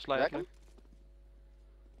 slightly.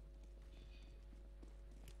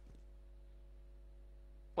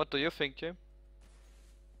 What do you think, Jim?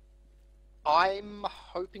 I'm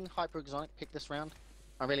hoping HyperXonic pick this round.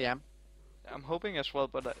 I really am. I'm hoping as well,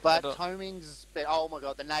 but Toming's... Oh my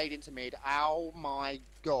god, the nade into mid. Oh my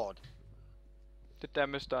god. the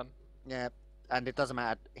damage done. Yeah, and it doesn't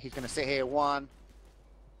matter. He's going to sit here, one.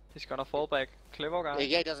 He's gonna fall back. Clever guy.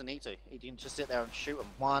 Yeah, he doesn't need to. He can just sit there and shoot him.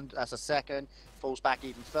 One, that's a second. Falls back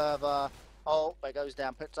even further. Oh, it goes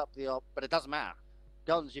down, puts up the op. But it doesn't matter.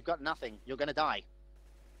 Guns, you've got nothing. You're going to die.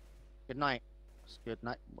 Good night. Good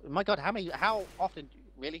night. My god, how often...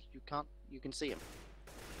 Really? You can see him.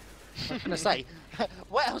 I was going to say,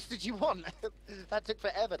 what else did you want? That took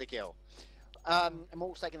forever to kill.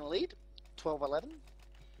 Immortalz taking the lead. 12-11.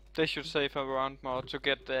 They should save a round more to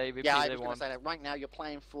get the AVP yeah, I they was going want. to say that. Right now you're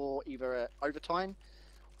playing for either overtime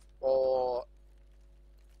or...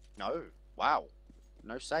 No. Wow.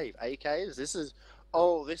 No save. AKs. This is...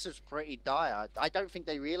 Oh, this is pretty dire. I don't think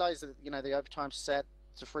they realise that, you know, the overtime set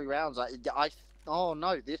to 3 rounds. Oh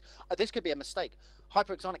no, this could be a mistake.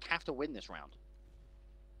 HyperXonic have to win this round.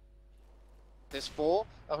 This 4,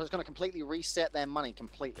 I was going to completely reset their money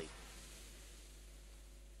completely.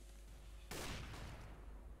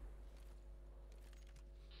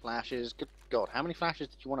 Flashes. Good God, how many flashes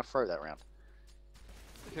did you want to throw that round?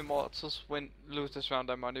 If Immortalz lose this round,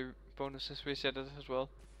 their money bonuses reset it as well.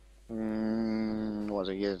 What was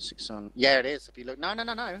it? Yeah, 600. Yeah, it is. If you look, no.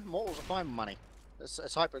 Immortalz are fine with money. It's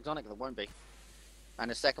HyperXonic that won't be. And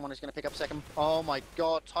the second one is going to pick up second. Oh my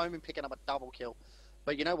God, Tomin picking up a double kill.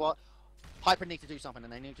 But you know what? Hyper need to do something,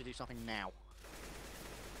 and they need to do something now.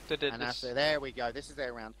 They did and this. That's it. There we go. This is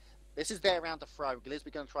their round. This is their round to throw. Gillespie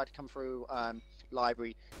going to try to come through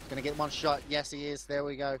library. He's going to get one shot. Yes, he is. There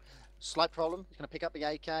we go. Slight problem. He's going to pick up the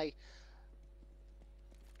AK.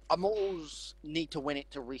 Immortalz need to win it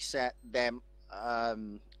to reset them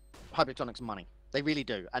HyperXonic's money. They really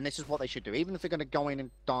do, and this is what they should do. Even if they're going to go in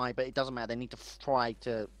and die, but it doesn't matter. They need to try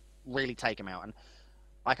to really take him out. And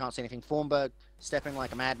I can't see anything. Thornburg stepping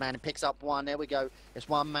like a madman and picks up one. There we go. It's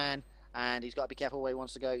one man, and he's got to be careful where he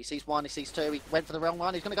wants to go. He sees one, he sees two. He went for the wrong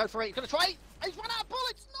one. He's going to go for it. He's going to try. He's run out of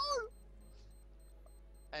bullets. No.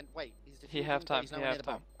 And wait, he have time. He have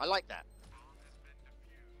time. I like that.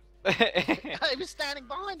 He was standing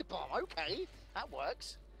behind the bomb. Okay, that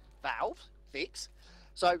works. Valve fix.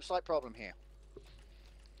 So slight problem here.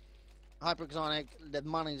 HyperXonic, the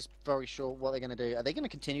money's very short. What are they going to do? Are they going to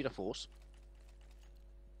continue to force?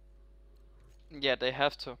 Yeah, they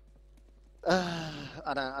have to.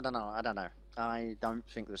 I don't know. I don't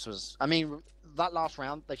think this was... I mean, that last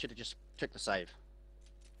round, they should have just took the save.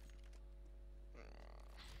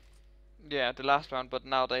 Yeah, the last round, but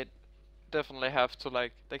now they definitely have to,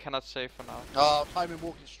 like, they cannot save for now. Oh, Tomin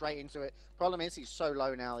walking straight into it. Problem is, he's so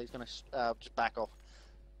low now, he's going to just back off.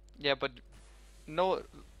 Yeah, but no...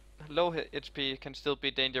 Low HP can still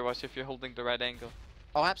be dangerous if you're holding the right angle.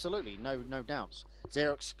 Oh, absolutely, no doubts.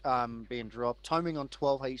 Xerox being dropped, Toming on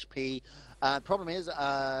 12 HP. Problem is,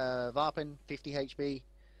 Varpin 50 HP.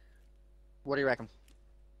 What do you reckon?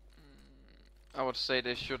 I would say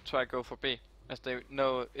they should try go for B, as they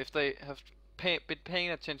know if they have been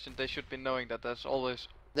paying attention, they should be knowing that that's always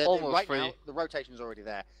almost right free. Now, the rotation's already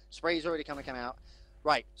there. Spray's already come out.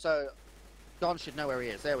 Right, so Don should know where he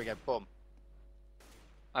is. There we go. Boom.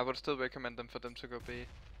 I would still recommend them for them to go B.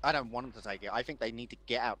 I don't want them to take it. I think they need to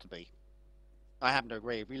get out to B. I happen to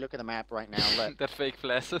agree. If we look at the map right now, that fake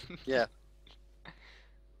flash. Yeah.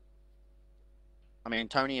 I mean,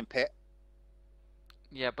 Tony and Pitt.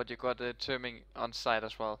 Yeah, but you got the Terming on side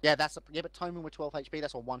as well. Yeah, but Tony with 12 HP,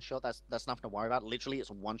 that's a one shot. That's nothing to worry about. Literally,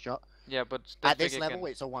 it's a one shot. Yeah, but at this level,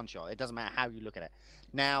 it's a one shot. It doesn't matter how you look at it.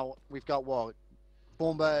 Now we've got what?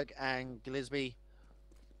 Thornburg and Gillespie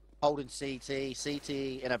holding CT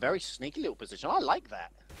in a very sneaky little position. I like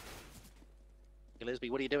that.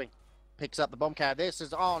 Gillespie, what are you doing? picks up the bomb carrier. This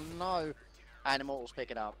is, oh no. And Immortalz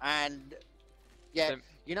pick it up. And yeah,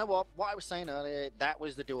 you know what? What I was saying earlier, that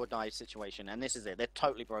was the do or die situation. And this is it. They're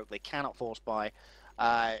totally broke. They cannot force buy.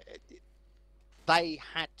 They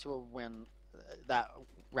had to win that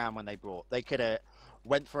round when they brought. They could have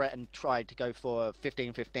went for it and tried to go for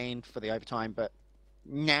 15-15 for the overtime, but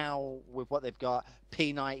now with what they've got,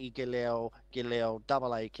 P90, Galil,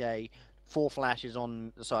 double AK, 4 flashes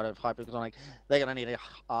on the side of HyperXonic, they're going to need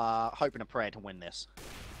a hope and a prayer to win this.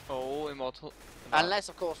 Oh, Immortal. Unless,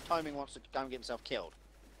 of course, Toming wants to go and get himself killed.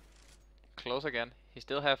 Close again. He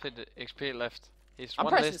still has XP left. He's I'm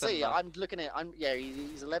one pressing less than C. left. I'm looking at. Yeah.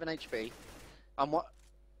 He's 11 HP. What?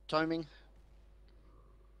 Toming.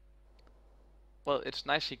 Well, it's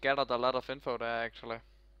nice he gathered a lot of info there, actually.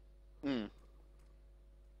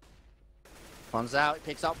 Runs out, he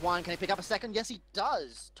picks up one. Can he pick up a second? Yes, he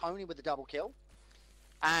does. Tony with the double kill.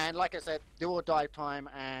 And like I said, do or die time,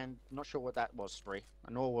 and I'm not sure what that was, Spree.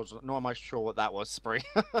 Nor am I sure what that was, Spree.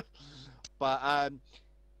 But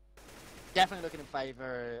definitely looking in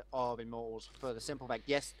favour of Immortalz for the simple fact,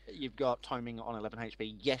 yes, you've got Toming on 11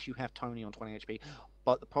 HP. Yes, you have Tony on 20 HP.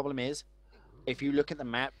 But the problem is, if you look at the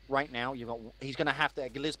map right now, he's going to have to.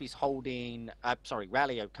 Gillespie's holding.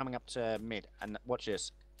 Rallio coming up to mid, and watch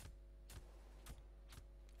this.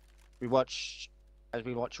 As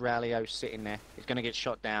we watch Rallio sitting there, he's going to get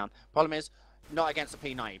shot down. Problem is, not against the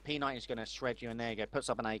P90. P90 is going to shred you, and there you go. Puts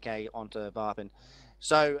up an AK onto Varpin.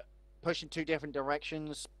 So pushing 2 different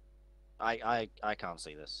directions. I can't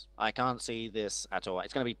see this. I can't see this at all.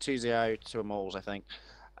 It's going to be 2-0 to Immortalz, I think.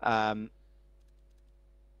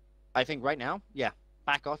 I think right now, yeah,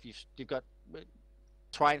 back off. You've got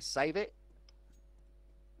try and save it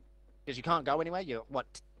because you can't go anywhere. You're what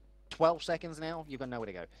 12 seconds now. You've got nowhere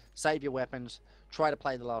to go. Save your weapons. Try to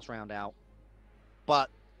play the last round out.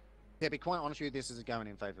 But to be quite honest with you, this is going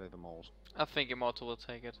in favour of Immortalz. I think Immortal will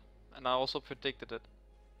take it, and I also predicted it.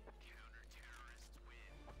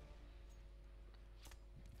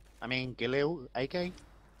 I mean, Galil, AK.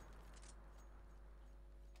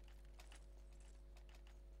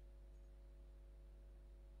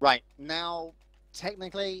 Right, now,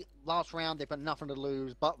 technically, last round, they've got nothing to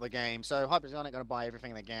lose but the game. So, HyperXonic going to buy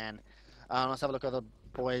everything they can. Let's have a look at the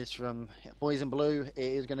boys in blue. It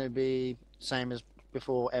is going to be same as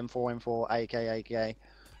before, M4, AK,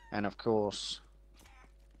 and of course...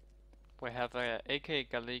 We have AK,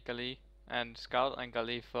 Gali, and Scout and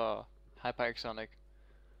Gali for HyperXonic.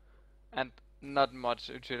 And not much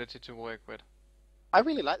utility to work with. I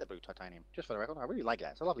really like the blue titanium, just for the record. I really like it.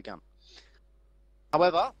 It's a lovely gun.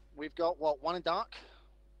 However, we've got, one in dark.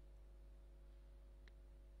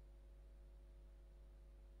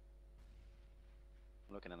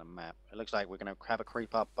 Looking at the map, it looks like we're going to have a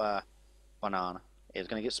creep up banana. It's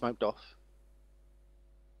going to get smoked off.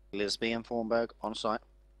 Lisby and Thornburg on site.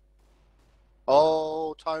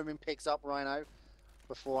 Oh, Toman picks up Rhino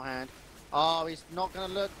beforehand. Oh, he's not going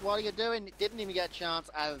to look. What are you doing? Didn't even get a chance.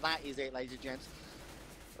 And that is it, ladies and gents.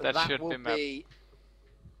 That should be mapped.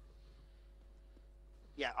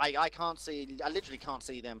 Yeah, I can't see. I literally can't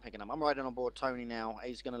see them picking up. I'm riding on board Tony now.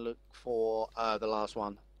 He's going to look for the last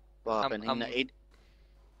one. I'm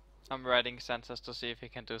riding Santos to see if he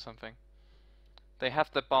can do something. They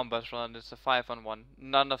have the bombers run. It's a 5-on-1.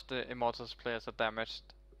 None of the Immortalz players are damaged,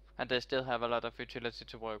 and they still have a lot of utility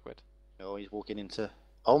to work with. Oh, he's walking into.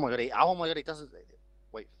 Oh my god! He doesn't.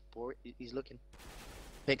 Wait for it. He's looking.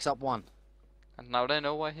 Picks up one. And now they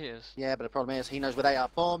know where he is. Yeah, but the problem is he knows where they are.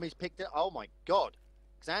 Boom! He's picked it. Oh my god!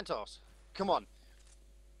 Xantos, come on.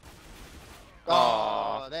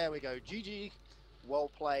 Oh, there we go. GG.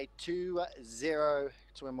 Well played. 2-0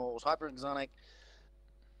 to Immortalz. HyperXonic.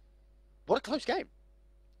 What a close game.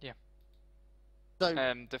 Yeah. So,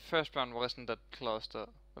 the first round wasn't that close,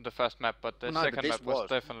 the first map, but the second map was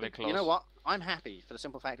definitely close. You know what? I'm happy for the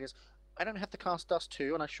simple fact is I don't have to cast Dust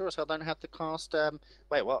 2, and I sure as hell don't have to cast...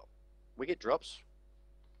 Wait, what? We get drops?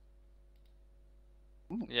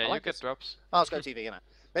 Ooh, yeah, like you get drops. Oh, let's go TV, innit?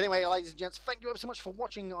 But anyway, ladies and gents, thank you ever so much for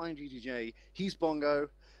watching. I'm GGJ. He's Bongo.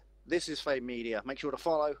 This is Fade Media. Make sure to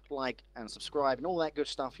follow, like, and subscribe, and all that good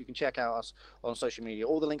stuff. You can check out us on social media.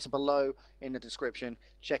 All the links are below in the description.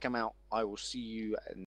 Check them out. I will see you